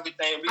 Change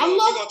everything. We're I gonna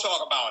love-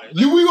 talk about it.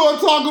 We gonna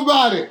talk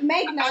about it.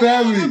 Make no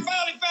Family. I finally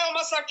found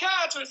my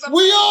psychiatrist.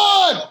 We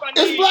on.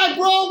 It's Black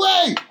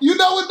Broadway. You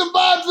know what the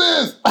vibes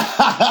is.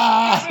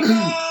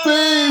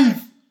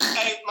 Peace.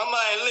 Hey, my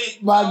mind Lee.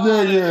 My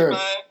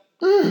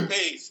nigga.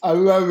 Peace. I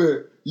love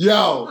it.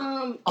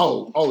 Yo.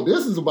 Oh,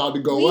 this is about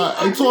to go up.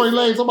 Hey, Tory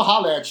Lanez, I'm gonna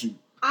holler at you.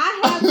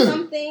 I have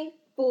something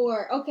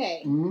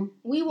Mm-hmm.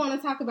 we want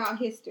to talk about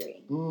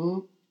history.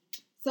 Mm-hmm.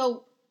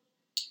 So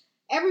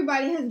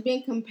everybody has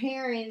been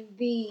comparing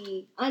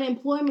the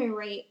unemployment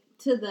rate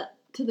to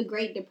the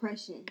Great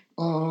Depression.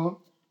 Uh-huh.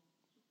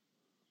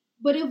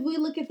 But if we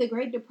look at the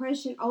Great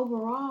Depression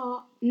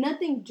overall,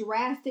 nothing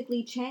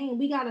drastically changed.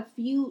 We got a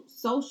few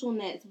social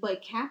nets,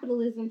 but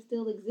capitalism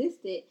still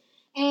existed.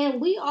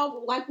 And we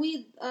all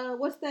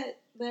what's that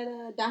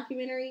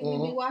documentary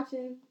we be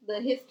watching? The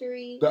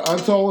history. The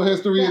Untold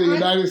History of the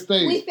United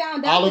States. We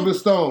found out Oliver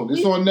Stone.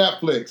 It's on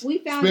Netflix.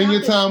 Spend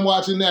your time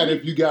watching that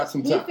if you got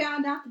some time. We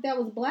found out that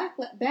was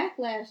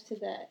backlash to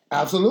that.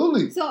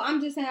 Absolutely. So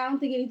I'm just saying, I don't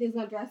think anything's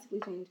gonna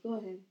drastically change. Go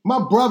ahead. My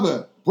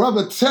brother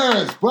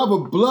Terrence, brother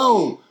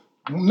Blow,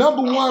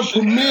 #1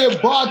 premier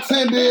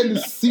bartender in the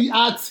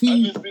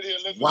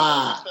CIT.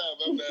 Wow.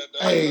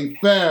 Hey,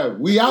 fam,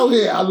 we out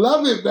here. I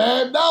love it,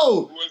 man.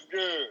 No. What's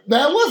good?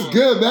 Man, what's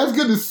good, man? It's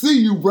good to see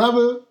you,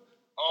 brother.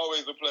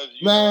 Always a pleasure.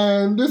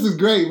 Man, this is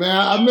great, man.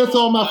 I miss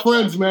all my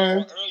friends, man.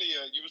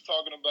 Earlier, you was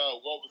talking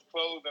about what was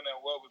closing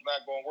and what was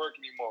not going to work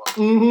anymore.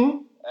 Mm-hmm.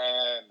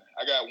 And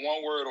I got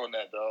one word on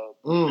that, dog.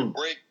 The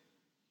break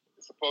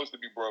is supposed to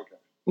be broken.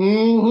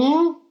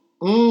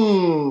 Mm-hmm.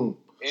 Mm.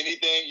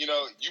 Anything,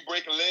 you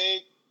break a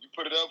leg, you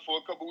put it up for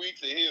a couple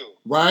weeks, it heals.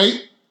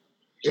 Right.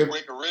 You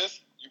break a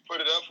wrist, you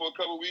put it up for a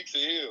couple weeks, it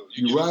heals.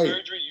 You You're get right.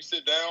 surgery, you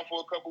sit down for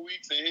a couple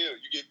weeks, it heals.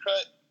 You get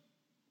cut,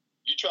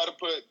 you try to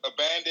put a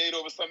Band-Aid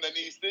over something that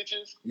needs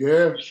stitches,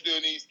 Yeah. you still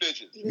need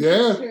stitches.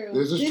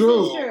 This is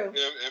true.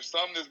 If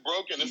something is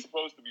broken, it's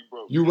supposed to be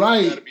broken. You're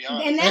right. You gotta be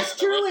honest. And that's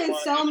true in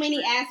so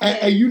many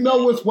aspects. And you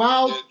know what's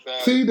wild?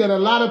 See, that a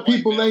lot of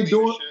people ain't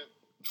doing...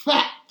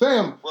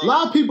 Fam, a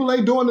lot of people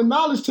ain't doing the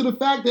knowledge to the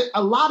fact that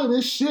a lot of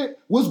this shit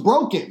was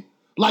broken.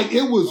 Like,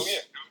 it was...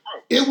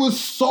 It was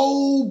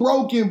so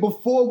broken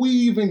before we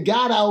even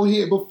got out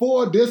here,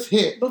 before this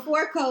hit.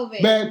 Before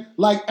COVID. Man,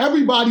 like,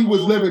 everybody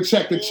was living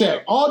check to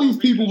check. All these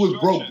people was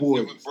broke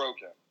boys. It was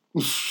broken.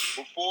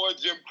 Before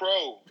Jim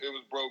Crow, it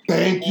was broken.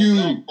 Thank Before you.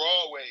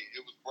 Broadway,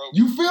 it was broken.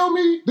 You feel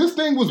me? This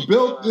thing was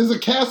built, there's a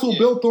castle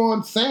built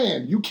on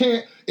sand. You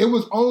can't, it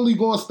was only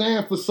going to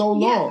stand for so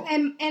long. Yeah,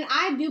 and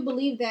I do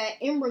believe that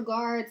in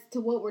regards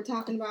to what we're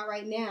talking about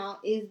right now,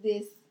 is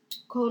this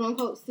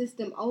quote-unquote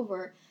system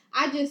over.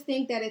 I just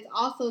think that it's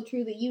also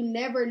true that you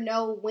never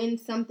know when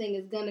something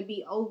is going to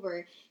be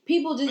over.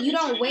 People just, you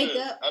don't wake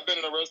up. I've been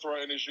in the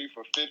restaurant industry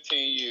for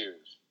 15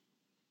 years.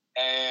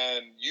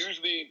 And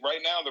usually, right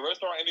now, the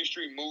restaurant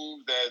industry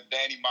moves as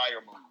Danny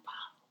Meyer moved.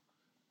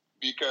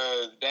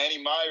 Because Danny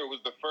Meyer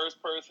was the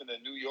first person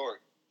in New York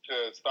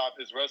to stop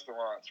his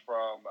restaurants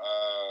from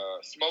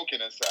smoking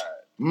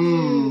inside.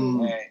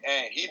 Mm.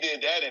 And he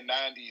did that in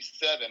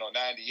 97 or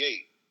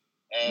 98.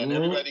 And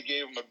everybody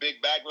gave him a big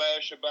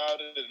backlash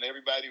about it, and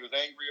everybody was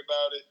angry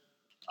about it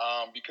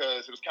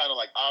because it was kind of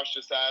like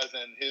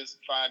ostracizing his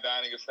fine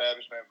dining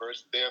establishment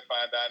versus their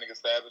fine dining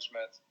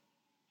establishments.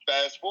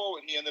 Fast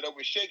forward, he ended up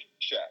with Shake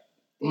Shack.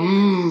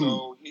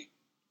 So he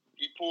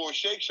pulled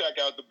Shake Shack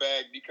out the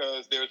bag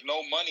because there's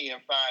no money in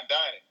fine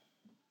dining.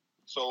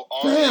 So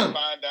all Fam,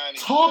 fine dining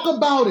talk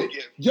about it.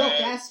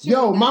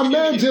 Yo, my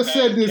man just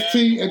said this,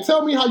 T, and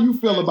tell me how you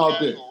feel about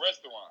this.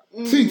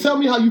 T, tell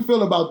me how you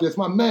feel about this.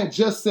 My man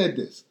just said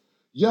this.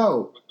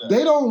 Yo,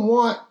 they don't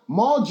want,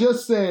 Maul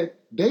just said,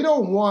 they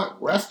don't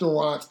want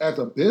restaurants as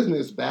a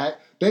business back.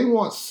 They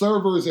want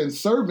servers and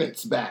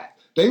servants back.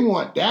 They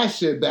want that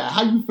shit back.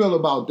 How you feel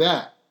about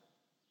that?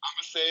 I'm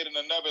going to say it in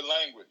another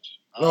language.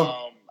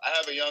 I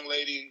have a young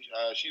lady.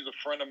 She's a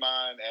friend of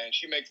mine, and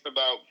she makes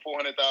about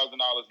 $400,000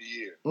 a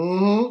year.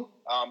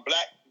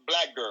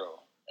 Black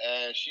girl.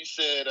 And she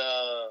said,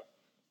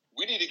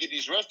 we need to get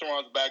these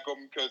restaurants back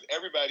open because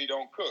everybody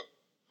don't cook.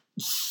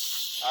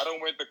 I done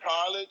went to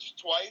college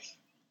twice,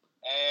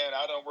 and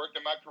I done worked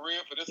in my career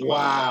for this amount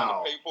of time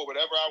to pay for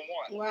whatever I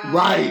want. Wow.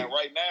 Right. And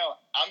right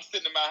now, I'm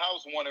sitting in my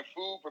house wanting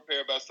food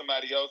prepared by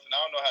somebody else, and I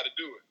don't know how to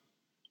do it.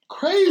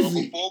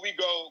 Crazy. So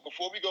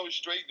before we go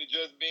straight to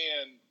just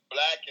being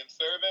black and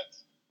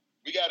servants,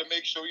 we got to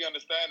make sure we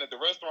understand that the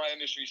restaurant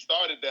industry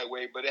started that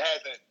way, but it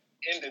hasn't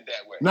ended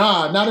that way.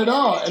 Nah, not at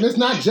all. And it's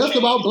not just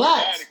about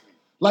blacks.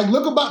 Like,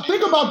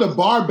 think about the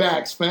bar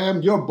backs,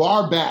 fam. Your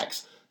bar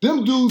backs.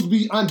 Them dudes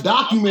be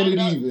undocumented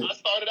even. I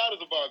started out as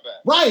a bar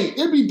back. Right.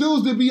 It be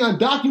dudes that be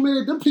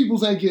undocumented. Them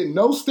peoples ain't getting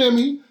no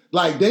STEMI.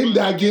 Like, they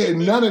not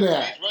getting none of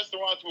that. These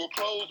restaurants will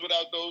close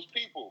without those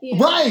people.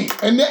 Yeah.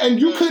 Right. And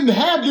you couldn't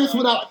have this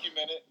without...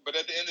 But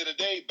at the end of the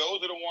day, those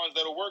are the ones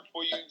that'll work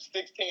for you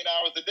 16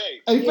 hours a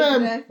day. Hey,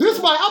 fam,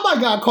 I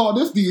might got called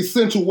this the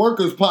Essential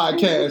Workers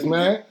Podcast,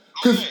 man.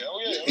 Because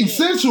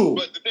essential.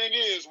 But the thing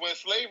is, when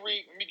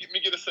slavery... Let me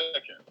get a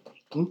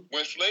second.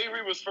 When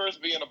slavery was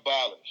first being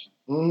abolished,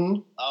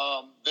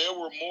 there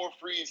were more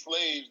free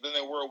slaves than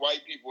there were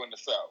white people in the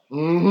South.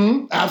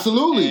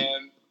 Absolutely.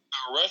 And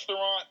the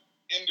restaurant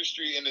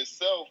industry in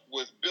itself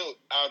was built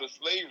out of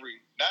slavery,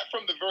 not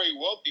from the very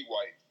wealthy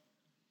whites.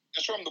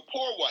 It's from the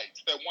poor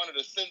whites that wanted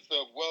a sense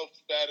of wealth,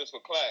 status,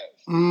 or class.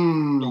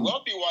 The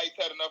wealthy whites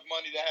had enough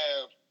money to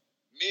have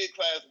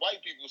mid-class white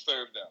people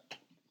serve them.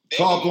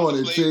 They Talk on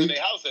it, slaves in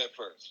their house at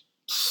first.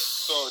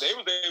 So they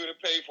was able to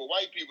pay for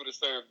white people to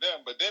serve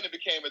them, but then it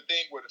became a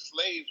thing where the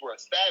slaves were a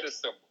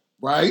status symbol.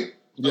 Right.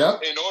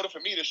 Yep. In order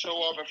for me to show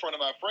off in front of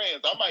my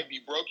friends, I might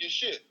be broke as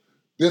shit.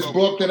 This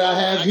book that I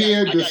have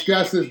here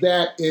discusses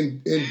that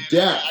in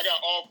depth. I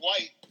got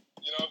off-white.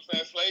 You know what I'm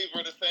saying? Slaves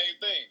were the same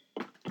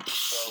thing.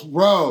 So.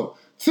 Bro.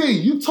 T,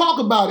 you talk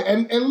about it.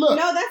 And look.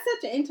 No, that's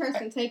such an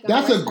interesting take on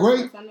that's a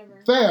great...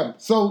 Fam,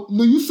 so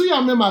you see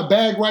I'm in my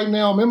bag right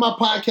now. I'm in my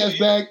podcast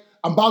bag.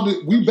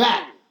 We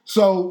back.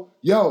 So,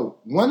 yo,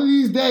 one of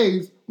these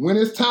days, when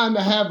it's time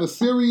to have a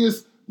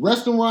serious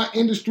restaurant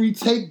industry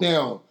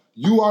takedown,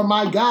 you are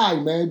my guy,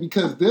 man,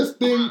 because this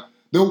thing...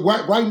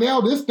 Right now,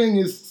 this thing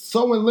is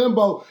so in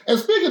limbo. And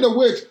speaking of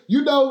which,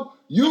 you know,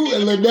 you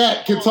and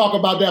Lynette can talk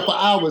about that for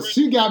hours.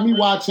 She got me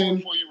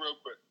watching. For you real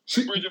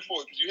quick. Bridge it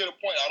forward, because you hit a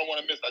point I don't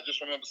want to miss. I just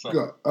remember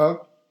something.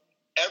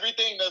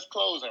 Everything that's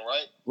closing,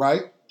 right?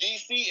 Right.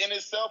 DC in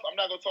itself, I'm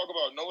not going to talk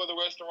about no other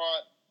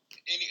restaurant,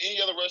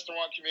 any other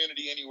restaurant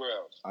community anywhere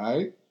else. All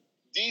right.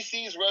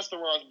 DC's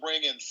restaurants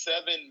bring in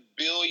 $7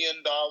 billion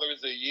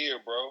a year,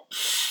 bro.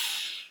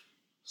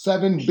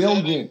 $7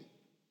 billion.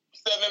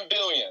 $7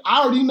 billion.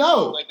 I already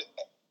know.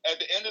 At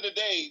the end of the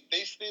day,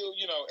 they still,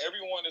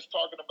 everyone is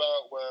talking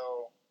about,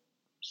 well,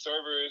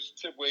 servers,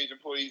 tip wage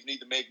employees need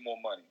to make more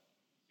money.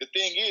 The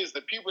thing is,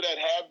 the people that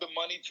have the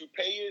money to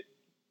pay it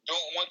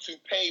don't want to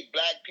pay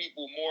black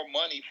people more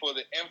money for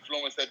the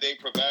influence that they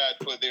provide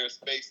for their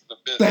spaces of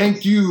business.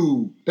 Thank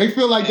you. They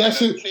feel like they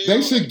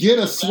should get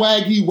a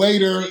swaggy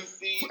waiter,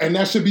 and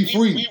that should be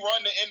free. We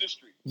run the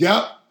industry.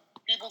 Yep.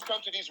 People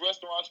come to these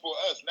restaurants for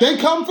us. They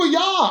come for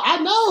y'all. I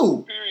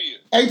know.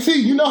 Period. AT,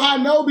 you know how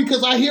I know?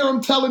 Because I hear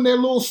them telling their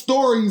little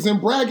stories and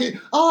bragging.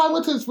 Oh, I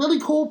went to this really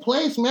cool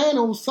place, man.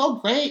 It was so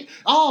great.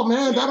 Oh,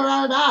 man,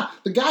 da-da-da-da.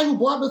 The guy who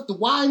brought us the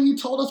wine, he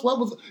told us what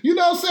was... You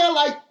know what I'm saying?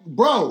 Like,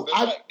 bro.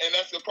 And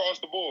that's across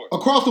the board.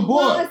 Across the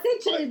board. Well,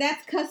 essentially,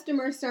 that's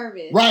customer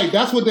service. Right.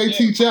 That's what they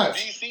teach us.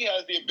 DC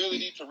has the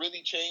ability to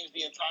really change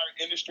the entire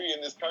industry in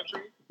this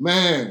country.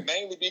 Man.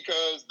 Mainly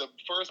because the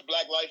first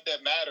black life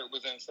that mattered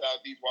was in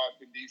Southeast Washington,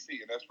 D.C.,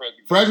 and that's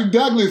Frederick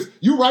Douglass.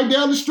 You right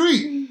down the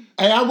street.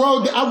 Hey, I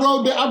rode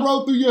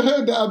through your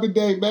hood the other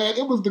day, man.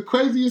 It was the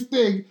craziest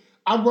thing.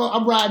 I'm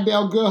riding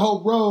down Good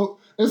Hope Road.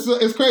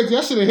 It's crazy.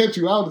 I should have hit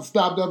you. I would have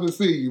stopped up and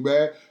seen you,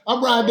 man.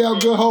 I'm riding down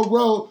Good Hope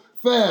Road.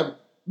 Fam,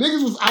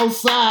 niggas was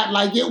outside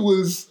like it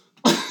was,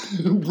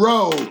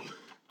 bro,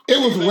 it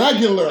was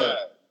regular.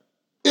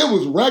 It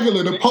was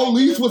regular. The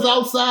police was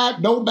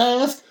outside, no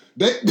mask.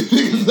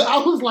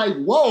 I was like,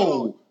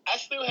 whoa. I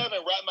still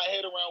haven't wrapped my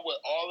head around what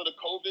all of the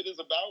COVID is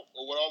about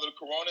or what all of the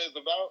corona is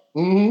about.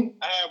 Mm-hmm.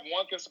 I have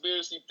one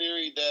conspiracy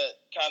theory that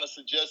kind of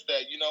suggests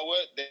that, you know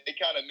what, they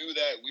kind of knew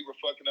that we were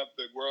fucking up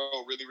the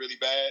world really, really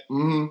bad.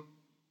 Mm-hmm.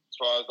 As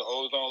far as the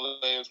ozone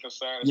layer is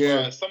concerned. Yeah. As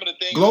far as some of the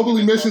things global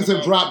emissions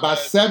have dropped by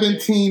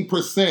 17%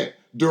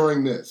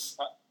 during this.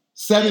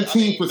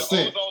 17%. The ozone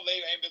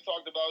layer ain't been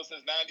talked about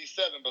since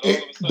 97, but all of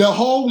a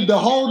sudden... The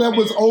hole that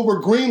was over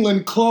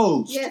Greenland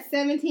closed. Yes,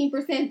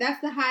 17%.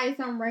 That's the highest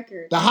on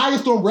record. The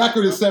highest on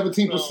record is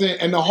 17%,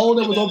 and the hole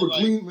that was over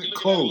Greenland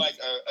closed. Like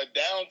a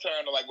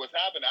downturn of like what's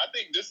happening. I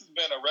think this has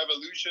been a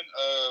revolution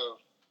of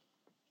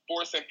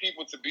forcing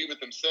people to be with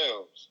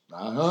themselves.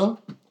 Uh-huh.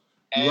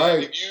 And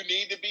right. if you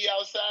need to be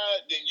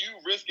outside, then you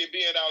risk it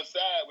being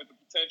outside with the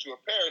potential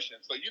of perishing.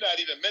 So you're not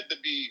even meant to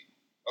be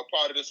a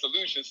part of the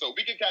solution. So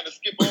we can kind of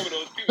skip over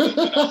those people that's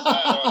been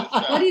outside all this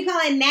time. What do you call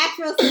it?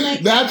 Natural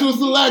selection. Natural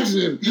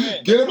selection.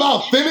 Yeah. Get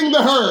about thinning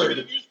the herd.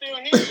 Even if you're still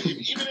here,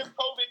 even if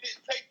COVID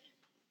didn't take you,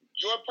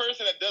 you're a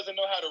person that doesn't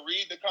know how to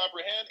read to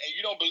comprehend, and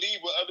you don't believe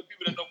what other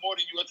people that know more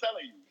than you are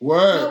telling you.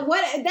 Word. So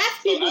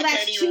that's people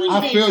that's choosing.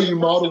 I feel you,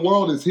 Mo. The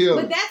world is healed.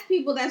 But that's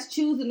people that's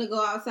choosing to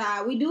go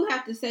outside. We do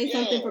have to say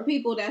something for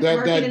people that's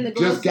working in the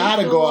grocery just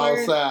gotta stores, go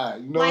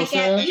outside. You know what I'm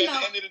saying? At the end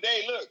of the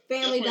day, look,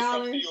 Family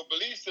Dollar. It comes to your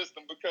belief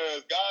system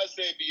because God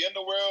said be in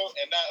the world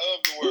and not of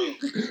the world.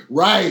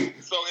 Right.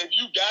 So if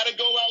you gotta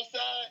go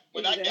outside,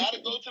 when I gotta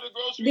go to the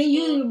grocery store, then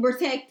you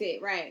protect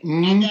it, right?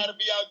 Mm-hmm. I gotta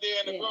be out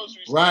there in the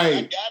grocery store. Right.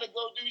 I gotta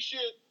go do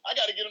shit. I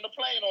gotta get on the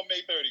plane on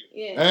May 30th.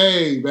 Yeah.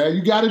 Hey, man,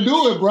 you gotta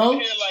do it, bro.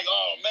 Like,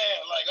 oh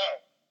man, like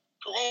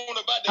Corona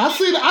about to I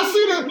see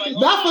the like,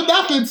 not for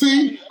nothing,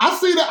 T.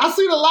 I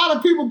see a lot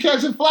of people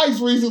catching flights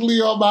recently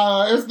on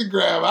my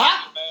Instagram.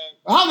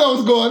 I know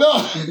what's going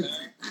on.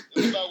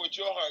 It's about what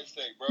your heart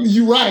say, bro.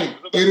 You're right.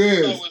 It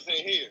is. What's in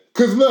here.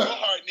 Cause look, your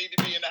heart need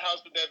to be in the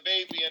house with that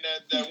baby and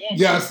that woman.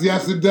 Yes,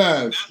 it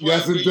does.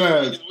 Yes, it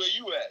does. Where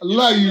you at. I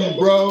love you,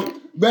 bro.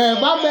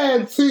 Man, my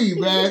man T,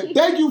 man.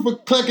 Thank you for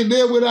clicking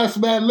in with us,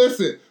 man.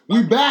 Listen,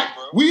 we back.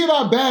 We in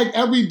our bag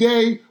every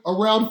day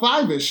around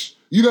 5-ish.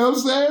 You know what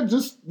I'm saying?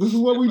 This is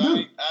what we do. I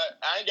ain't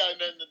got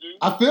nothing to do.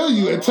 I feel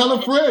you. And tell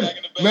a friend.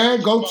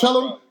 Man, go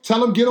tell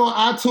them get on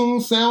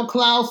iTunes,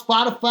 SoundCloud,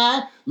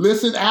 Spotify.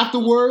 Listen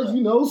afterwards,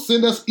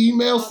 send us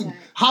emails. Okay.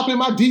 Hop in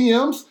my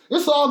DMs.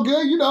 It's all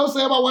good. You know what I'm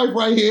saying? My wife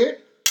right here.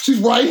 She's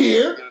right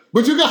here.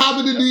 But you can hop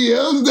in the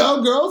DMs,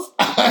 though, girls,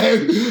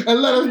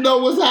 and let us know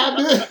what's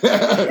happening.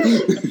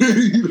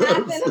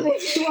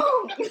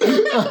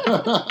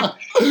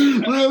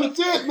 Real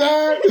shit,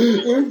 man.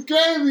 It's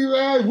crazy,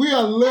 man. We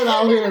are lit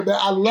out here, man.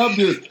 I love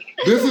this.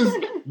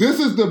 This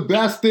is the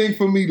best thing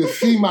for me to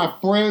see my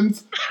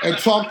friends and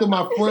talk to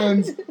my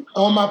friends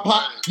on my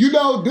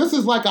podcast. This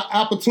is like an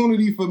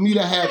opportunity for me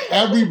to have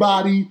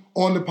everybody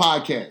on the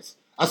podcast.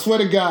 I swear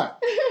to God,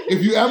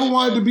 if you ever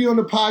wanted to be on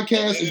the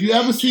podcast, if you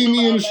ever see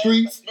me in the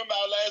streets. Remember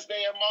our last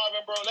day at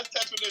Marvin, bro? Let's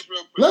touch on this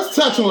real quick. Let's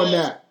touch on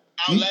that.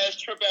 Our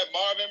last trip at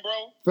Marvin,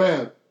 bro.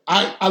 Fam,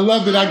 I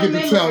love that I get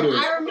to tell this.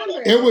 I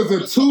remember. It was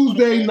a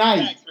Tuesday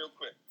night.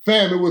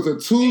 Fam, it was a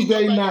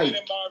Tuesday night.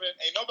 Ain't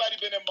nobody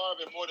been in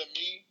Marvin more than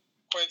me,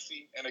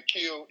 Quincy, and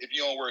Akil if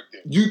you don't work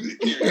there.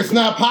 It's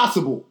not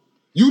possible.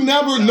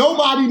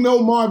 Nobody know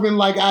Marvin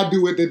like I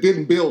do it that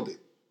didn't build it.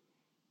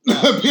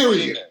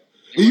 Period.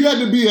 You had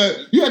to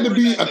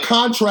be a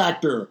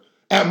contractor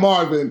at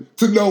Marvin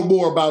to know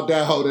more about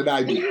that hoe than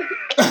I do.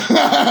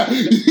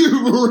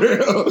 You for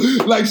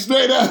real. Like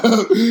straight up.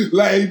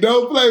 Like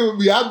don't play with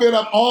me. I've been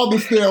up all the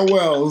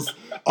stairwells,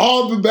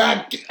 all the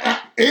back,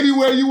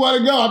 anywhere you want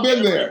to go. I've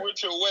been there.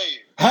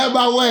 Had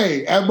my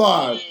way at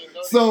Marvin.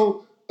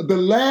 So the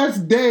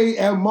last day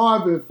at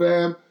Marvin,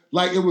 fam,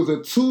 like it was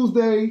a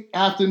Tuesday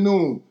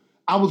afternoon.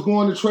 I was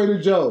going to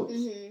Trader Joe's.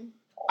 Mm-hmm.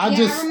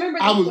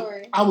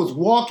 I was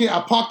walking.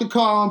 I parked the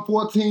car on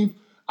 14th.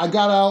 I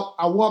got out.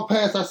 I walked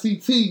past. I see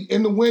T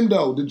in the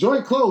window. The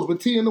joint closed, but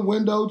T in the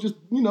window, just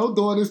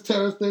doing his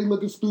terrace thing,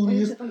 looking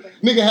studious.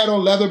 Nigga had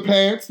on leather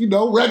pants,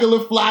 regular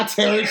fly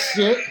terrace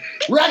shit.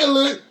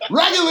 Regular,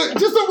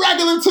 just a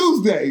regular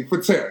Tuesday for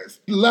terrace.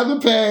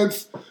 Leather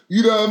pants,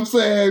 you know what I'm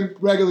saying?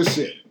 Regular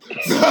shit.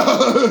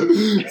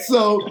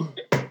 So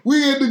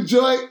we in the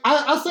joint.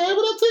 I said, hey,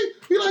 what up, T?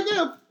 He like,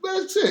 yeah.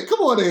 Man, shit,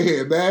 come on in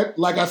here, man.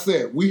 Like I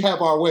said, we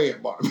have our way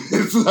at Marvin.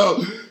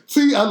 So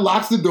T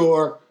unlocks the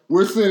door.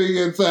 We're sitting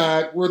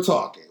inside. We're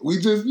talking. We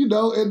just, end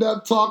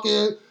up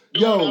talking.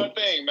 Doing our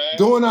thing, man.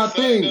 Doing our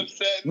thing.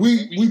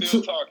 We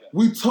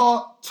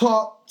talk.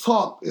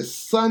 It's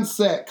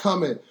sunset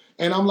coming.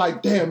 And I'm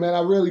like, damn, man,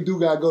 I really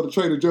do got to go to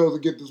Trader Joe's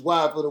and get this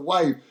wine for the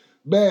wife.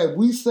 Man,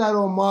 we sat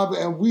on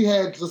Marvin and we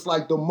had just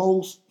like the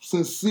most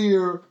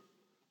sincere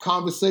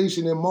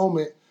conversation and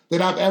moment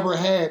that I've ever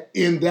had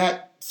in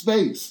that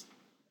space.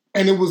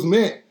 And it was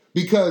meant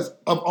because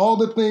of all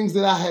the things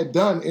that I had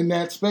done in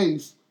that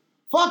space.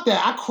 Fuck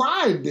that. I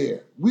cried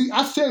there.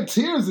 I shed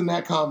tears in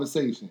that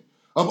conversation.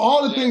 Of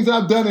all the things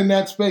I've done in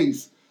that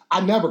space, I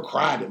never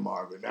cried at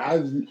Marvin.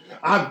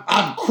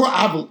 I've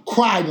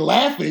cried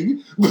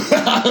laughing, but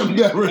I've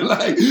never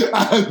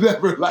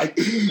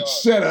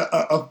shed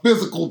a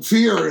physical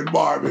tear in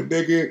Marvin,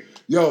 nigga.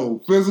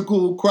 Yo,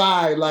 physical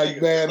cry,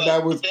 like, man,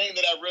 that was the thing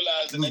that I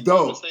realized in that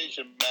dope.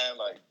 Conversation, man.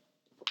 Like,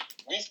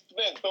 we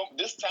spent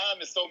this time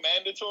is so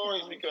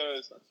mandatory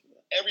because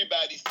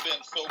everybody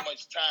spends so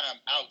much time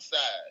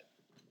outside.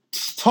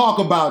 Talk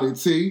about it,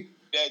 T.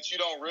 That you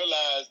don't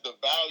realize the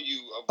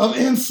value of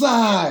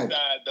inside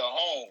the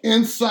home.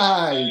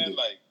 Inside.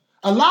 Like,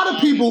 a lot of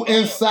people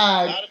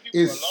inside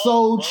is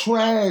so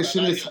trash,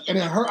 and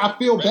it hurt. I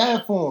feel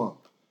bad for them.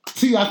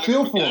 T, I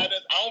feel for them.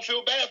 I don't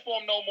feel bad for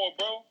them no more,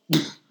 bro.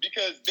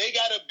 Because they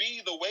gotta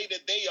be the way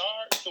that they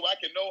are, so I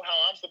can know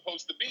how I'm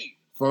supposed to be.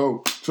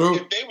 True.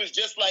 If they was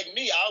just like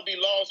me, I'll be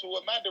lost for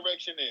what my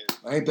direction is.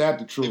 Ain't that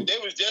the truth? If they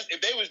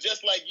was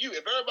just like you, if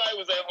everybody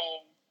was at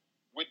home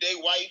with their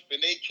wife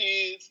and their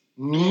kids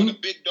doing the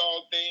big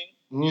dog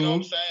thing, you know what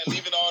I'm saying,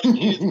 leaving all the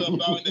kids stuff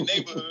out in the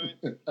neighborhood,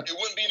 it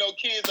wouldn't be no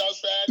kids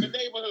outside in the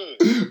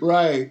neighborhood.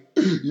 Right.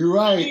 You're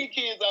right. You need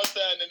kids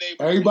outside in the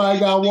neighborhood. Everybody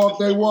gotta walk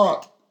their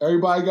walk.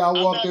 Everybody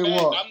gotta walk their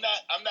walk. I'm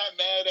not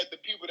mad at the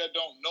people that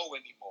don't know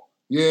anymore.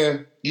 Yeah,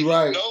 you're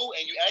right. If you know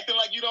and you acting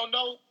like you don't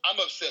know, I'm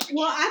upset with you.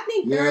 Well, I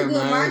think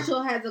Thurgood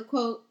Marshall has a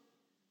quote,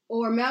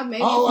 or Malcolm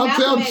X. Oh,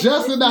 I'm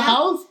just in the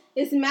house?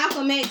 It's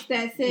Malcolm X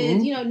that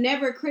says,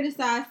 never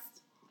criticize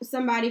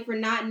somebody for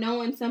not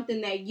knowing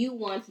something that you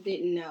once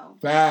didn't know.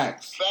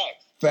 Facts.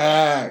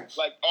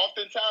 Like,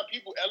 oftentimes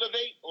people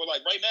elevate, or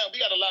like right now, we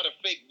got a lot of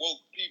fake woke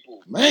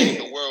people in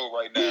the world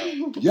right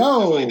now.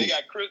 Yo. Like they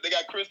got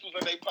crystals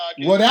in their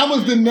pockets. Well, that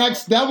was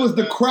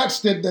the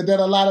crutch that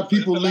a lot of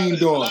people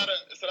leaned on.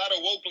 It's a lot of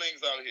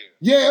wokelings out here.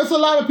 Yeah, it's a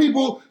lot of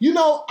people.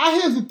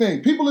 Here's the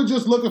thing. People are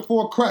just looking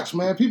for a crutch,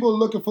 man. People are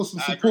looking for some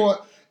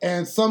support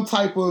and some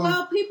type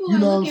of, people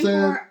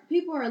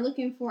are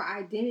looking for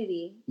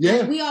identity. Yeah.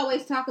 Like, we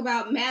always talk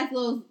about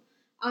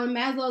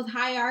Maslow's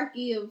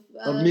hierarchy of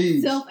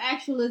needs.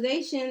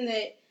 Self-actualization,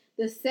 that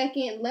the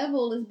second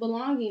level is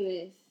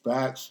belongingness.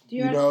 Facts.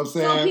 You know what I'm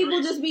saying? Some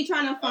people just be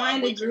trying to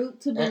find a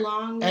group to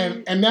belong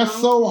in. And that's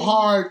so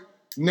hard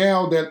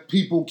now that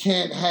people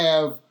can't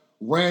have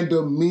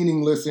random,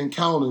 meaningless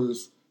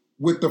encounters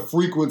with the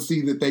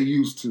frequency that they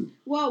used to.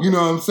 Well, you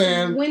know what I'm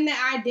saying? When the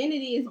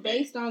identity is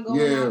based on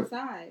going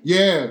outside.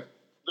 Yeah.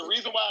 The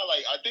reason why,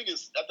 I think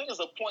it's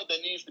a point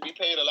that needs to be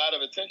paid a lot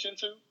of attention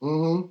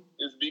to.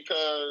 Is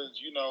because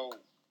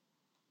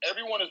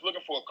everyone is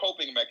looking for a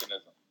coping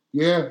mechanism.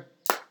 Yeah,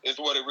 is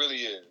what it really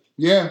is.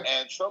 Yeah,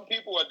 and some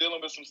people are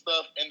dealing with some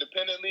stuff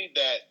independently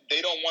that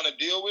they don't want to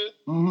deal with.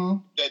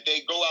 That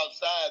they go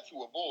outside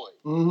to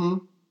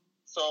avoid.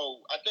 So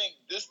I think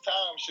this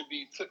time should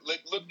be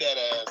looked at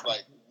as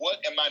like, what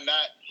am I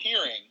not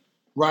hearing?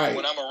 Right.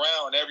 When I'm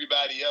around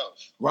everybody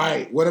else.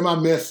 Right. What am I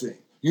missing?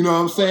 You know what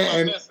I'm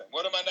saying?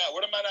 What am I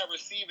not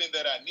receiving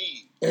that I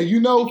need? And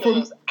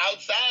because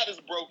outside is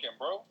broken,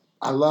 bro.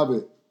 I love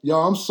it. Yo,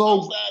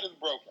 outside is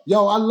broken.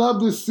 Yo, I love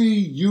to see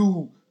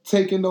you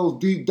taking those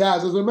deep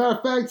dives. As a matter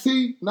of fact,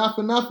 T, not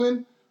for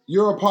nothing,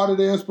 you're a part of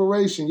the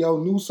inspiration. Yo,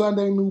 New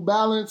Sunday, New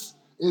Balance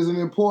is an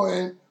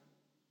important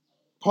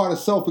part of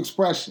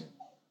self-expression.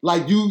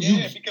 Like you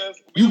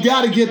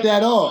got to get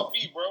that off.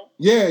 Feet, bro.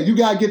 Yeah, you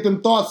got to get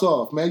them thoughts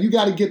off, man. You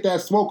got to get that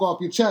smoke off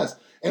your chest.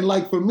 And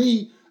like for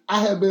me, I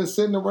have been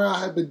sitting around, I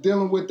have been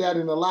dealing with that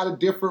in a lot of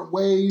different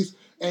ways.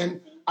 And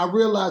I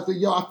realized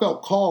that, I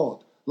felt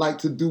called like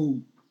to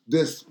do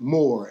this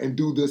more and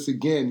do this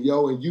again,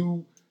 and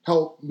you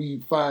helped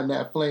me find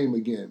that flame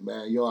again,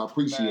 man. I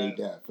appreciate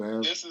that,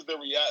 fam. This is the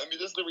reality.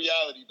 This is the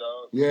reality,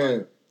 dog. Yeah.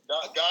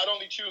 God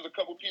only chooses a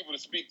couple people to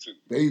speak to.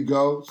 There you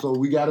go. So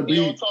we got to be.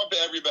 He don't talk to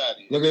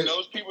everybody.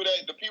 Those people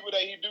the people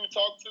that he do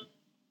talk to,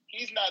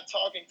 he's not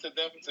talking to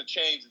them to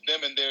change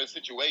them and their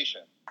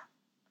situation.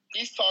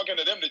 He's talking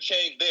to them to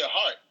change their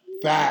heart.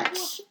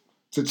 Facts.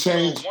 To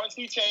change. So once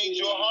he changed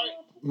your heart,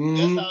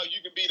 that's how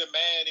you can be the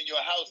man in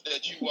your house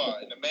that you are,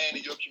 and the man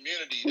in your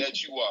community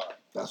that you are.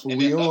 That's what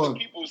we on. Other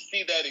people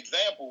see that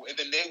example, and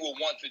then they will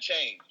want to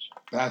change.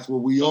 That's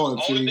what we on.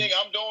 The only thing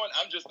I'm doing,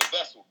 I'm just a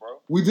vessel,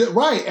 bro. We did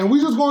right, and we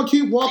just gonna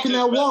keep walking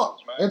that walk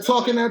and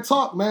talking that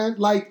talk, man.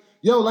 Like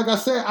I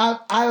said,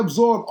 I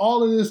absorb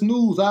all of this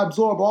news. I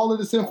absorb all of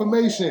this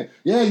information.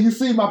 Yeah, you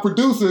see, my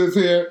producer is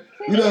here.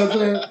 You know what I'm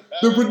saying?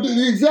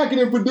 The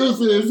executive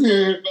producer is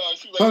here.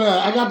 Hold on,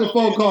 I got the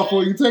phone call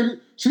for you. Take it.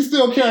 She's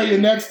still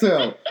carrying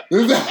Nextel.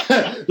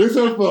 This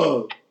her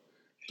phone.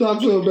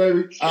 Talk to her,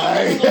 baby. All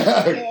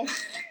right.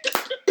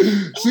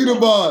 She the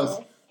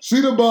boss.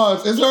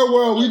 It's her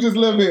world. We just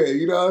live here.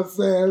 You know what I'm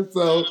saying?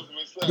 So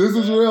this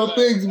is real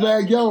things,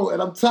 man. Yo,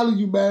 and I'm telling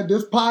you, man,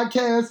 this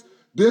podcast,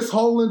 this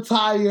whole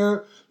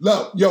entire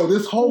world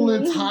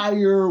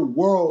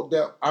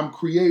that I'm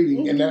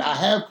creating and that I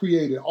have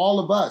created, all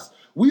of us,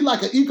 we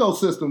like an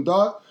ecosystem,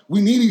 dog.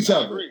 We need each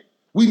other.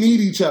 We need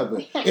each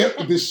other.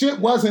 If the shit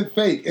wasn't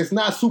fake, it's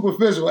not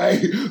superficial.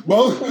 Hey,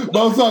 Bo's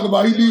talking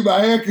about he need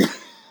my haircut.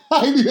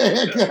 I need a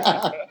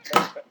haircut.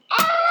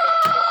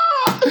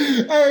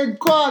 Hey,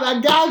 Quan, I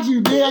got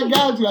you, dude.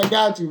 I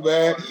got you,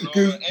 man.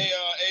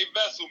 Hey,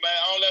 Vessel, man.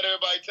 I don't let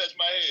everybody touch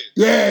my head.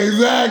 Yeah,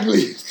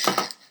 exactly.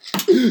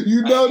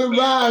 You know the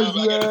vibes,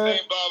 man. I got the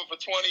same barber for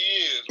 20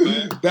 years,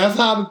 man. That's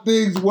how the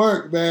things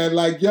work, man.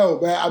 Like, yo,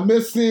 man, I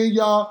miss seeing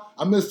y'all.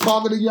 I miss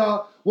talking to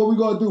y'all. What we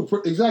gonna do?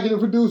 Executive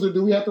producer,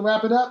 do we have to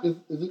wrap it up? Is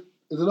it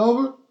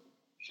over?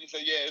 She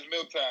said, yeah, it's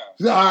milk time.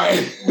 All right.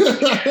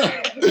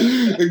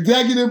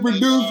 Executive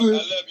producer. I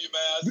love you,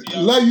 man. I see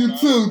y'all love you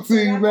too,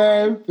 T,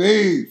 man.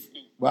 Peace.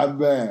 My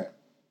bad.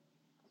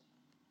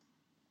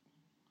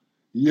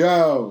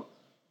 Yo.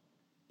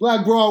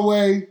 Black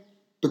Broadway,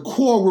 the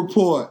Core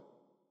Report.